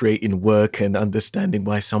websites and creating work and understanding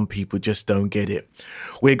why some people just don't get it,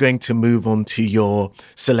 we're going to move on to your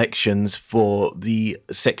selections for the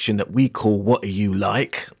section that we call What Are You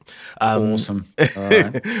Like? Awesome. All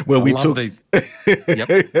right. Where we love talk these.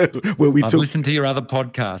 Yep. where we I've listened to your other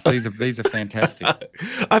podcasts. These are fantastic.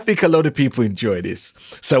 I think a lot of people enjoy this.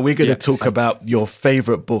 So we're going to talk about your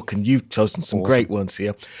favorite book, and you've chosen some great ones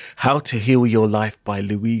here. How to Heal Your Life by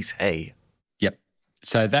Louise Hay. Yep.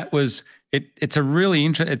 So that was it. It's a really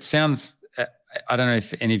interesting. It sounds. I don't know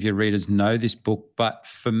if any of your readers know this book, but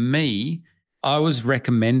for me, I was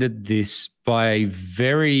recommended this by a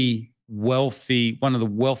very wealthy, one of the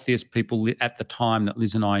wealthiest people at the time that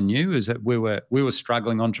Liz and I knew. Is that we were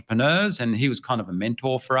struggling entrepreneurs, and he was kind of a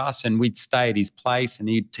mentor for us. And we'd stay at his place, and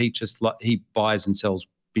he'd teach us. He buys and sells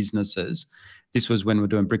businesses. This was when we were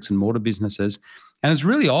doing bricks and mortar businesses, and it's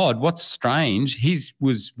really odd. What's strange? He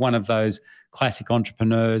was one of those classic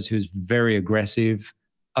entrepreneurs who's very aggressive,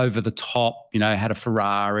 over the top, had a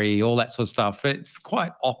Ferrari, all that sort of stuff. It's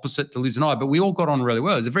quite opposite to Liz and I, but we all got on really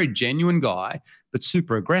well. He's a very genuine guy, but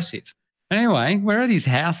super aggressive. Anyway, we're at his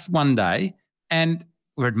house one day, and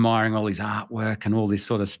we're admiring all his artwork and all this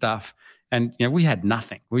sort of stuff. And, we had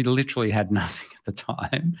nothing. We literally had nothing at the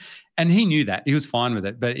time. And he knew that. He was fine with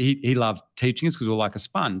it, but he loved teaching us because we were like a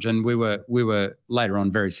sponge. And we were later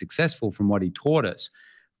on very successful from what he taught us.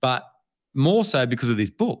 But more so because of this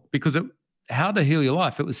book, because How to Heal Your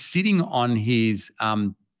Life, it was sitting on his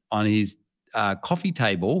coffee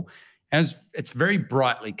table. And it's very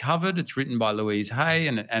brightly covered. It's written by Louise Hay,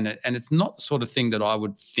 and it's not the sort of thing that I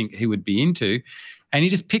would think he would be into. And he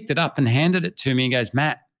just picked it up and handed it to me and goes,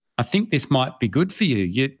 "Matt, I think this might be good for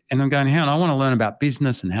you." And I'm going, "How?" And I want to learn about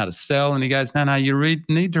business and how to sell. And he goes, "No, you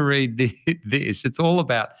need to read this. It's all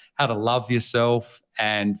about how to love yourself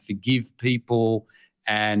and forgive people,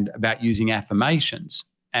 and about using affirmations."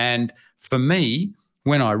 And for me,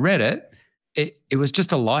 when I read it, it was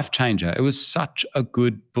just a life changer. It was such a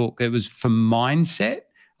good book. It was for mindset.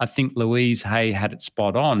 I think Louise Hay had it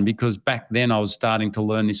spot on, because back then I was starting to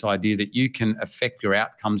learn this idea that you can affect your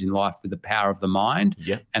outcomes in life with the power of the mind.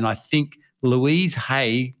 Yeah. And I think Louise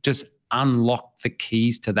Hay just unlocked the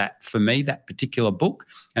keys to that for me, that particular book.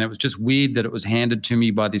 And it was just weird that it was handed to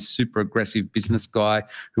me by this super aggressive business guy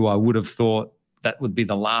who I would have thought that would be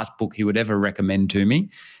the last book he would ever recommend to me.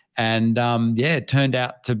 And it turned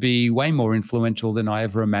out to be way more influential than I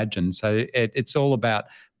ever imagined. So it's all about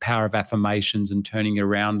power of affirmations and turning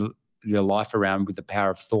your life around with the power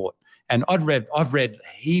of thought. And I've read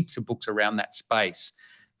heaps of books around that space,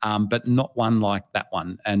 but not one like that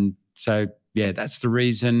one. And so, that's the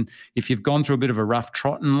reason. If you've gone through a bit of a rough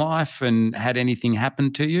trot in life and had anything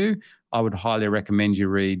happen to you, I would highly recommend you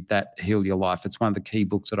read that Heal Your Life. It's one of the key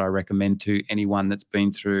books that I recommend to anyone that's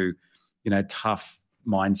been through, tough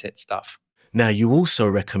mindset stuff. Now, you also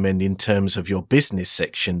recommend, in terms of your business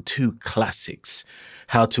section, 2 classics: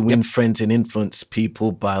 How to Win Friends and Influence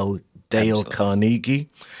People by Dale Carnegie,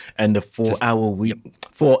 and The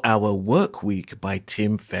 4-Hour Work Week by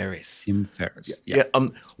Tim Ferriss.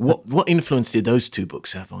 What influence did those 2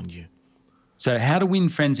 books have on you? So How to Win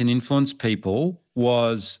Friends and Influence People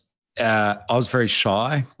was, I was very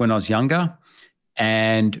shy when I was younger.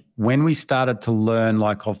 And when we started to learn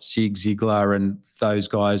like off Ziglar and those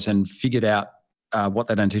guys and figured out what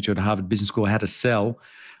they don't teach you at Harvard Business School, how to sell,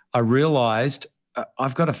 I realized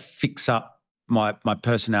I've got to fix up my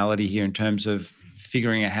personality here in terms of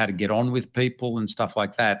figuring out how to get on with people and stuff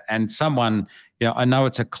like that. And someone, I know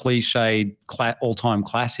it's a cliched all-time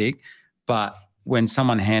classic, but when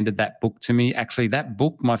someone handed that book to me, actually that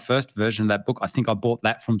book, my first version of that book, I think I bought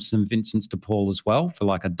that from St. Vincent's de Paul as well for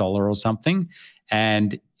like $1 or something.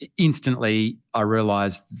 And instantly I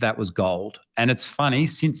realized that was gold. And it's funny,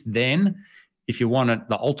 since then, if you want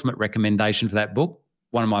the ultimate recommendation for that book,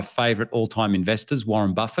 one of my favorite all-time investors,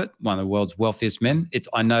 Warren Buffett, one of the world's wealthiest men.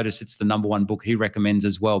 I notice it's the number one book he recommends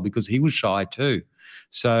as well, because he was shy too.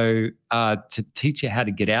 So to teach you how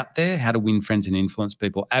to get out there, how to win friends and influence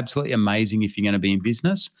people, absolutely amazing if you're going to be in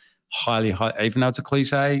business. Highly, even though it's a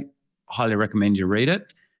cliche, highly recommend you read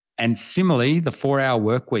it. And similarly, the 4-Hour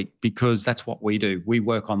Workweek, because that's what we do. We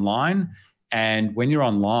work online, and when you're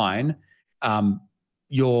online, the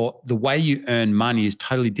way you earn money is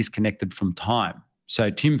totally disconnected from time. So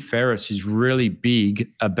Tim Ferriss is really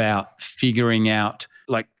big about figuring out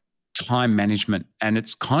like time management. And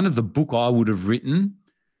it's kind of the book I would have written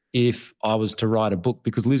if I was to write a book,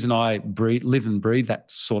 because Liz and I live and breathe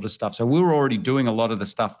that sort of stuff. So we were already doing a lot of the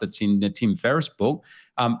stuff that's in the Tim Ferriss book.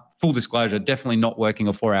 Full disclosure, definitely not working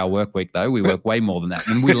a 4-hour work week though. We work way more than that,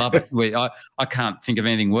 and we love it. I can't think of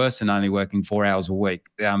anything worse than only working 4 hours a week.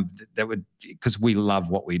 Because we love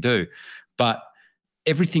what we do. But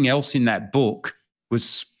everything else in that book was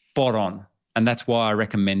spot on, and that's why I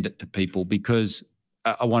recommend it to people, because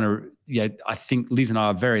I think Liz and I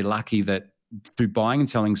are very lucky that through buying and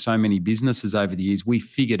selling so many businesses over the years, we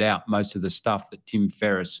figured out most of the stuff that Tim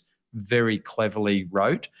Ferriss very cleverly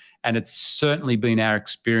wrote. And it's certainly been our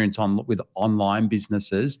experience with online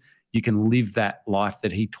businesses. You can live that life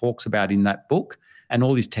that he talks about in that book, and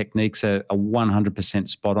all his techniques are 100%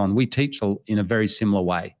 spot on. We teach in a very similar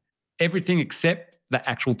way. Everything except the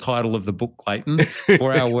actual title of the book, Clayton,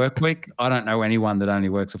 4-Hour Work Week. I don't know anyone that only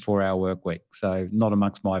works a 4-hour work week. So not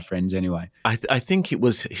amongst my friends anyway. I think it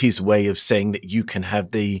was his way of saying that you can have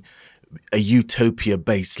a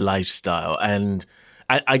utopia-based lifestyle. And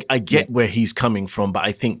I get where he's coming from, but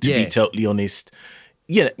I think, to be totally honest,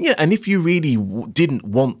 yeah. And if you really didn't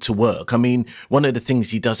want to work, I mean, one of the things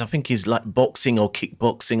he does, I think, is like boxing or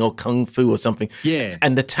kickboxing or kung fu or something. Yeah.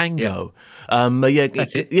 And the tango.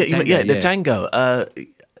 That's it. The tango.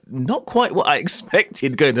 Not quite what I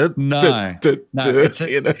expected. Going to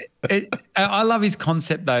I love his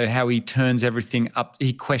concept though, how he turns everything up.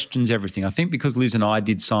 He questions everything. I think because Liz and I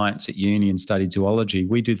did science at uni and studied zoology,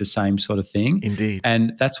 we do the same sort of thing. Indeed.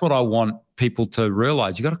 And that's what I want people to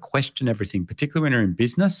realize. You got to question everything, particularly when you're in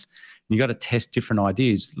business. You got to test different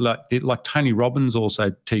ideas. Like Tony Robbins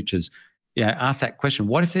also teaches. Ask that question.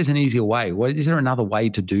 What if there's an easier way? Is there another way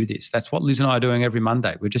to do this? That's what Liz and I are doing every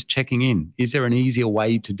Monday. We're just checking in. Is there an easier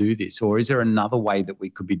way to do this? Or is there another way that we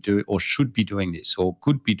could be doing, or should be doing this, or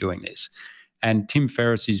could be doing this? And Tim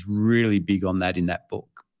Ferriss is really big on that in that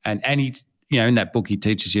book. And he's, in that book, he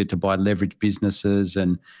teaches you to buy leverage businesses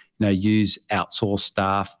and, use outsourced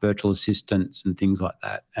staff, virtual assistants and things like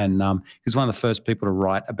that. And he was one of the first people to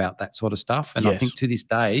write about that sort of stuff. And I think to this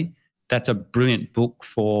day, that's a brilliant book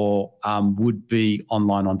for would-be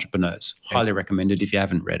online entrepreneurs. Highly recommended if you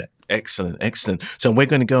haven't read it. Excellent. So we're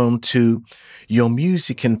going to go on to your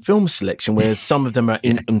music and film selection, where some of them are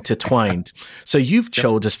intertwined. So you've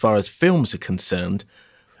chose, as far as films are concerned,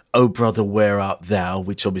 Oh Brother, Where Art Thou,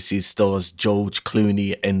 which obviously stars George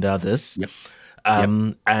Clooney and others,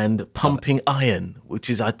 and Pumping Iron, which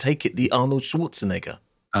is, I take it, the Arnold Schwarzenegger.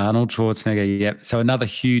 Arnold Schwarzenegger, yep. So another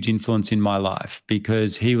huge influence in my life,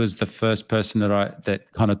 because he was the first person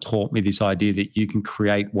that kind of taught me this idea that you can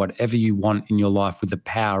create whatever you want in your life with the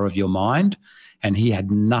power of your mind. And he had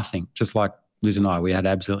nothing, just like Liz and I, we had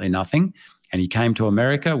absolutely nothing. And he came to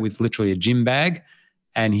America with literally a gym bag,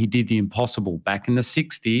 and he did the impossible. Back in the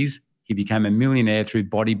 60s, he became a millionaire through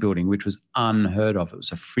bodybuilding, which was unheard of. It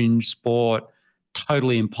was a fringe sport,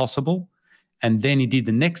 totally impossible. And then he did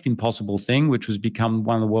the next impossible thing, which was become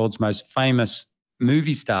one of the world's most famous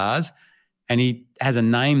movie stars. And he has a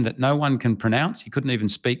name that no one can pronounce. He couldn't even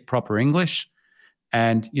speak proper English.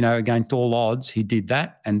 And, against all odds, he did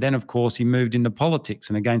that. And then, of course, he moved into politics,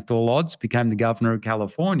 and against all odds, became the governor of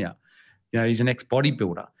California. He's an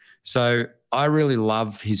ex-bodybuilder. So I really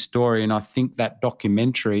love his story. And I think that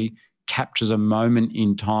documentary captures a moment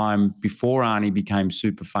in time before Arnie became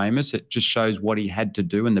super famous. It just shows what he had to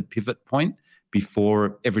do and the pivot point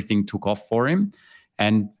before everything took off for him.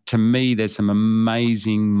 And to me, there's some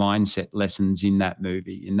amazing mindset lessons in that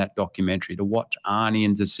movie, in that documentary, to watch Arnie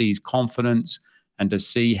and to see his confidence and to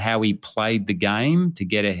see how he played the game to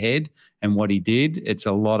get ahead and what he did. It's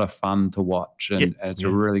a lot of fun to watch. And it's a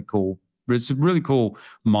really cool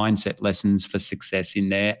mindset lessons for success in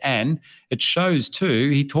there. And it shows too,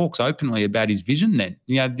 he talks openly about his vision then.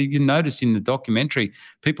 You notice in the documentary,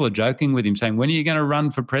 people are joking with him saying, when are you going to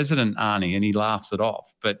run for president, Arnie? And he laughs it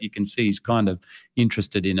off. But you can see he's kind of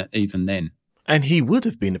interested in it even then. And he would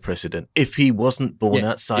have been a president if he wasn't born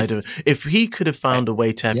outside of, if he could have found a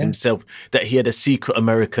way to have himself, that he had a secret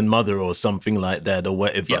American mother or something like that or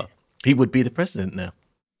whatever, he would be the president now.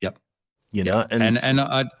 Yep. And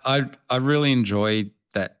I really enjoy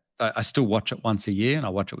I still watch it once a year, and I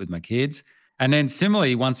watch it with my kids. And then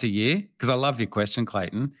similarly, once a year, because I love your question,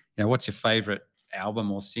 Clayton, what's your favorite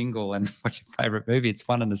album or single, and what's your favorite movie? It's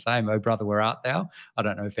one and the same. Oh, Brother, Where Art Thou? I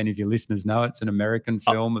don't know if any of your listeners know it. It's an American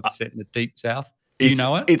film. It's set in the Deep South. Do you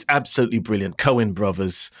know it? It's absolutely brilliant. Coen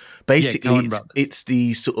brothers. Basically, Coen brothers. It's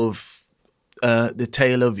the sort of the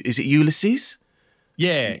tale of, is it Ulysses?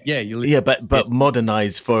 Yeah, but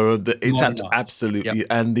modernized for the. It's absolutely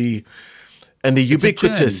and the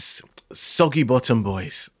ubiquitous Soggy Bottom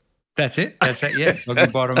Boys. That's it. Yeah, Soggy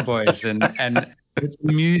Bottom Boys, and the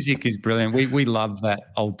music is brilliant. We love that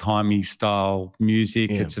old timey style music.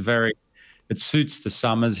 Yeah. It suits the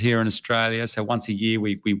summers here in Australia. So once a year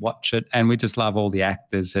we watch it, and we just love all the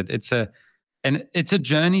actors. It's a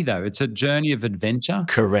journey though. It's a journey of adventure.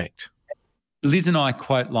 Correct. Liz and I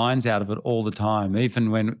quote lines out of it all the time,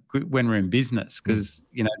 even when we're in business, because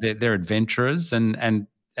they're adventurers. And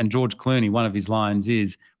George Clooney, one of his lines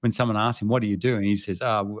is when someone asks him, "What do you do?" and he says,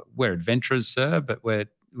 "We're adventurers, sir, but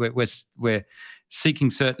we're seeking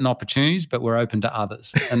certain opportunities, but we're open to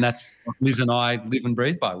others." And that's what Liz and I live and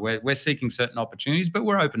breathe by. We're seeking certain opportunities, but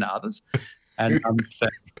we're open to others. And so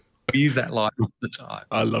we use that line all the time.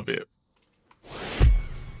 I love it.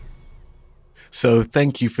 So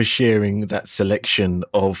thank you for sharing that selection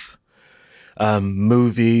of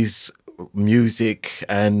movies, music,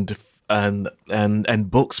 and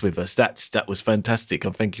books with us. That was fantastic,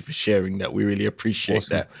 and thank you for sharing that. We really appreciate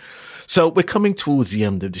that. So we're coming towards the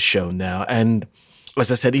end of the show now, and as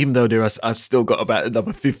I said, even though I've still got about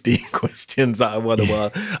another 15 questions that I want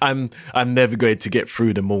to I'm never going to get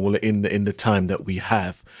through them all in the time that we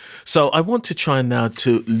have. So I want to try now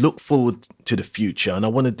to look forward to the future, and I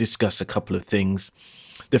want to discuss a couple of things.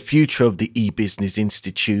 The future of the eBusiness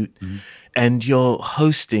Institute and your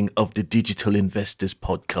hosting of the Digital Investors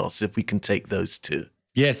Podcast, if we can take those two.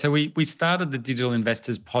 Yeah, so we started the Digital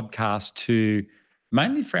Investors Podcast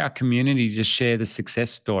mainly for our community to share the success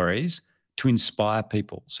stories to inspire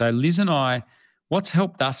people. So Liz and I, what's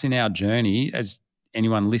helped us in our journey, as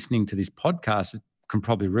anyone listening to this podcast can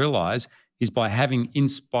probably realize, is by having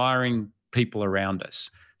inspiring people around us.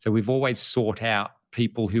 So we've always sought out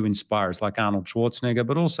people who inspire us, like Arnold Schwarzenegger,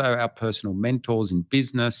 but also our personal mentors in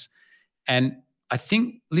business. And I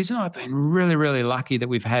think Liz and I have been really, really lucky that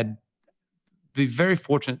we've been very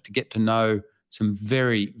fortunate to get to know some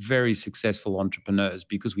very, very successful entrepreneurs,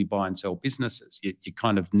 because we buy and sell businesses. You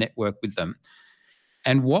kind of network with them.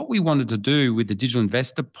 And what we wanted to do with the Digital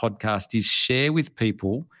Investor Podcast is share with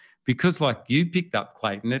people, because like you picked up,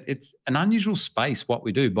 Clayton, it's an unusual space, what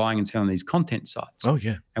we do, buying and selling these content sites. Oh,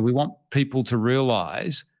 yeah. And we want people to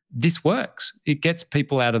realize this works. It gets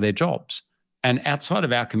people out of their jobs. And outside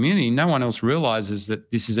of our community, no one else realizes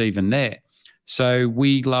that this is even there. So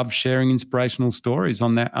we love sharing inspirational stories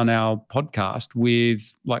on our podcast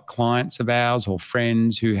with like clients of ours or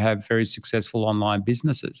friends who have very successful online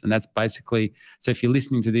businesses. And that's basically, so if you're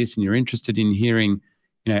listening to this and you're interested in hearing,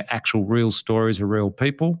 actual real stories of real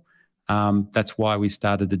people, that's why we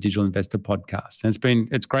started the Digital Investor Podcast. And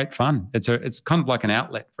it's great fun. It's kind of like an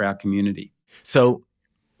outlet for our community. So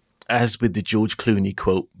as with the George Clooney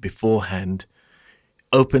quote beforehand,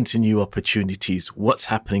 open to new opportunities. What's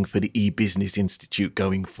happening for the eBusiness Institute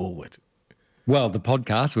going forward? Well, the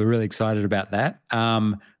podcast, we're really excited about that.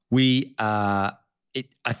 I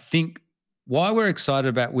think why we're excited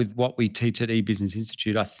about with what we teach at eBusiness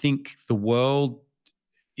Institute, I think the world,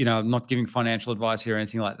 I'm not giving financial advice here or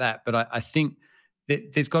anything like that, but I think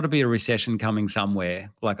that there's got to be a recession coming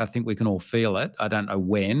somewhere. Like, I think we can all feel it. I don't know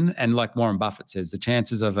when. And like Warren Buffett says, the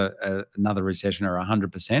chances of another recession are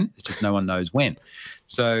 100%. It's just no one knows when.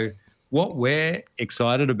 So what we're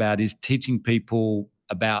excited about is teaching people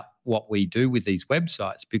about what we do with these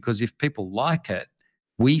websites, because if people like it,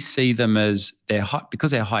 we see them as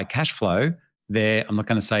because they're high cash flow. I'm not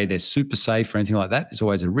going to say they're super safe or anything like that. There's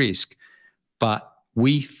always a risk. But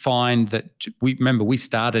we find that we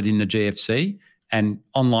started in the GFC, and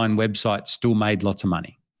online websites still made lots of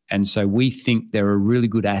money. And so we think they're a really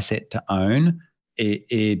good asset to own,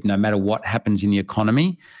 no matter what happens in the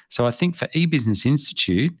economy. So I think for eBusiness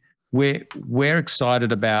Institute, we're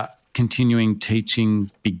excited about continuing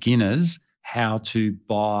teaching beginners how to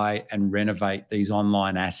buy and renovate these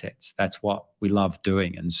online assets. That's what we love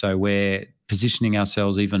doing. And so we're positioning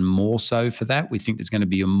ourselves even more so for that. We think there's going to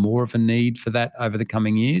be more of a need for that over the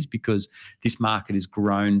coming years, because this market has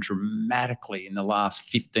grown dramatically in the last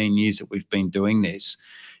 15 years that we've been doing this.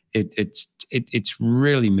 It's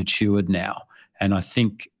really matured now. And I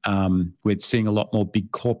think we're seeing a lot more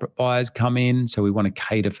big corporate buyers come in. So we want to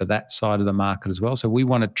cater for that side of the market as well. So we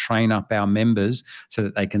want to train up our members so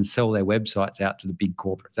that they can sell their websites out to the big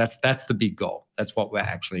corporates. That's the big goal. That's what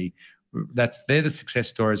they're the success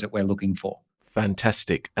stories that we're looking for.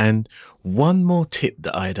 Fantastic. And one more tip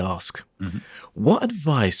that I'd ask. Mm-hmm. What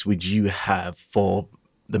advice would you have for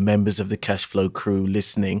the members of the Cashflow crew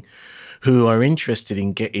listening who are interested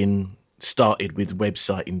in getting started with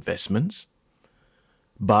website investments,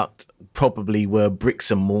 but probably were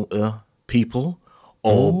bricks and mortar people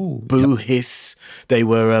or boo-hiss? They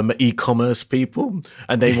were e-commerce people,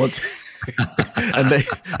 and they want to,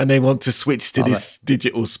 and they want to switch to this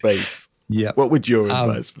digital space. Yeah. What would your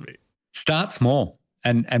advice be? Start small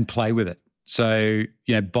and play with it. So,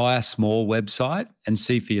 buy a small website and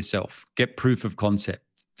see for yourself. Get proof of concept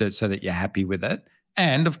so that you're happy with it.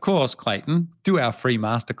 And of course, Clayton, do our free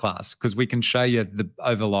masterclass because we can show you the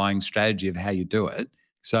overlying strategy of how you do it.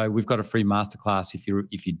 So we've got a free masterclass if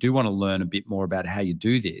you do want to learn a bit more about how you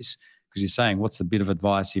do this, because you're saying, what's the bit of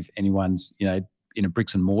advice if anyone's, in a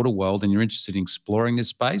bricks and mortar world and you're interested in exploring this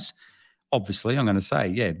space? Obviously, I'm going to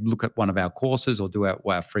say, look at one of our courses or do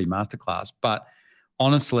our free masterclass. But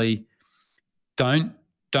honestly, don't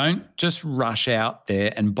just rush out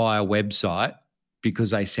there and buy a website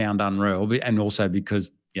because they sound unreal, and also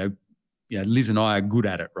because Liz and I are good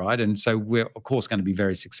at it, right? And so we're of course going to be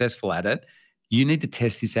very successful at it. You need to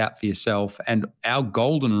test this out for yourself. And our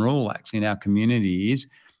golden rule actually in our community is,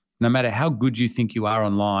 no matter how good you think you are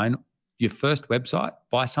online, your first website,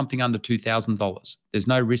 buy something under $2,000. There's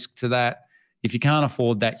no risk to that. If you can't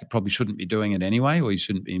afford that, you probably shouldn't be doing it anyway, or you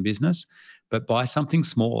shouldn't be in business. But buy something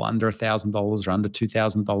small, under $1,000 or under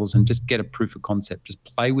 $2,000, and just get a proof of concept. Just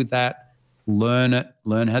play with that, learn it,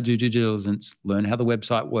 learn how to do due diligence, learn how the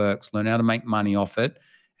website works, learn how to make money off it.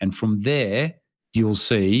 And from there, you'll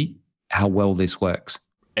see how well this works.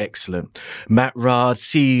 Excellent. Matt Raad,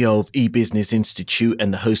 CEO of eBusiness Institute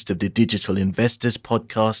and the host of the Digital Investors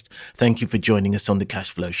podcast. Thank you for joining us on the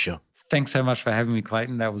Cashflow Show. Thanks so much for having me,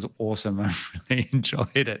 Clayton. That was awesome. I really enjoyed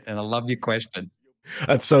it. And I love your questions.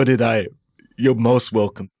 And so did I. You're most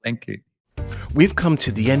welcome. Thank you. We've come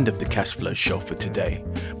to the end of the Cashflow Show for today,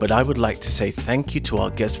 but I would like to say thank you to our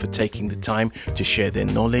guests for taking the time to share their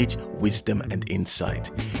knowledge, wisdom, and insight.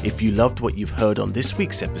 If you loved what you've heard on this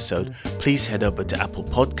week's episode, please head over to Apple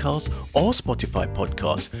Podcasts or Spotify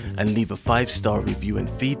Podcasts and leave a 5-star review and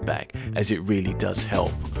feedback, as it really does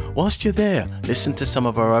help. Whilst you're there, listen to some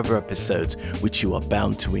of our other episodes, which you are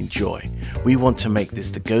bound to enjoy. We want to make this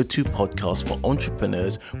the go-to podcast for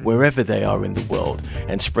entrepreneurs wherever they are in the world,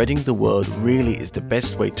 and spreading the word really is the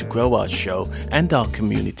best way to grow our show and our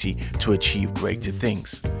community to achieve greater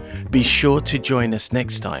things. Be sure to join us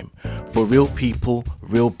next time for real people,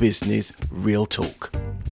 real business, real talk.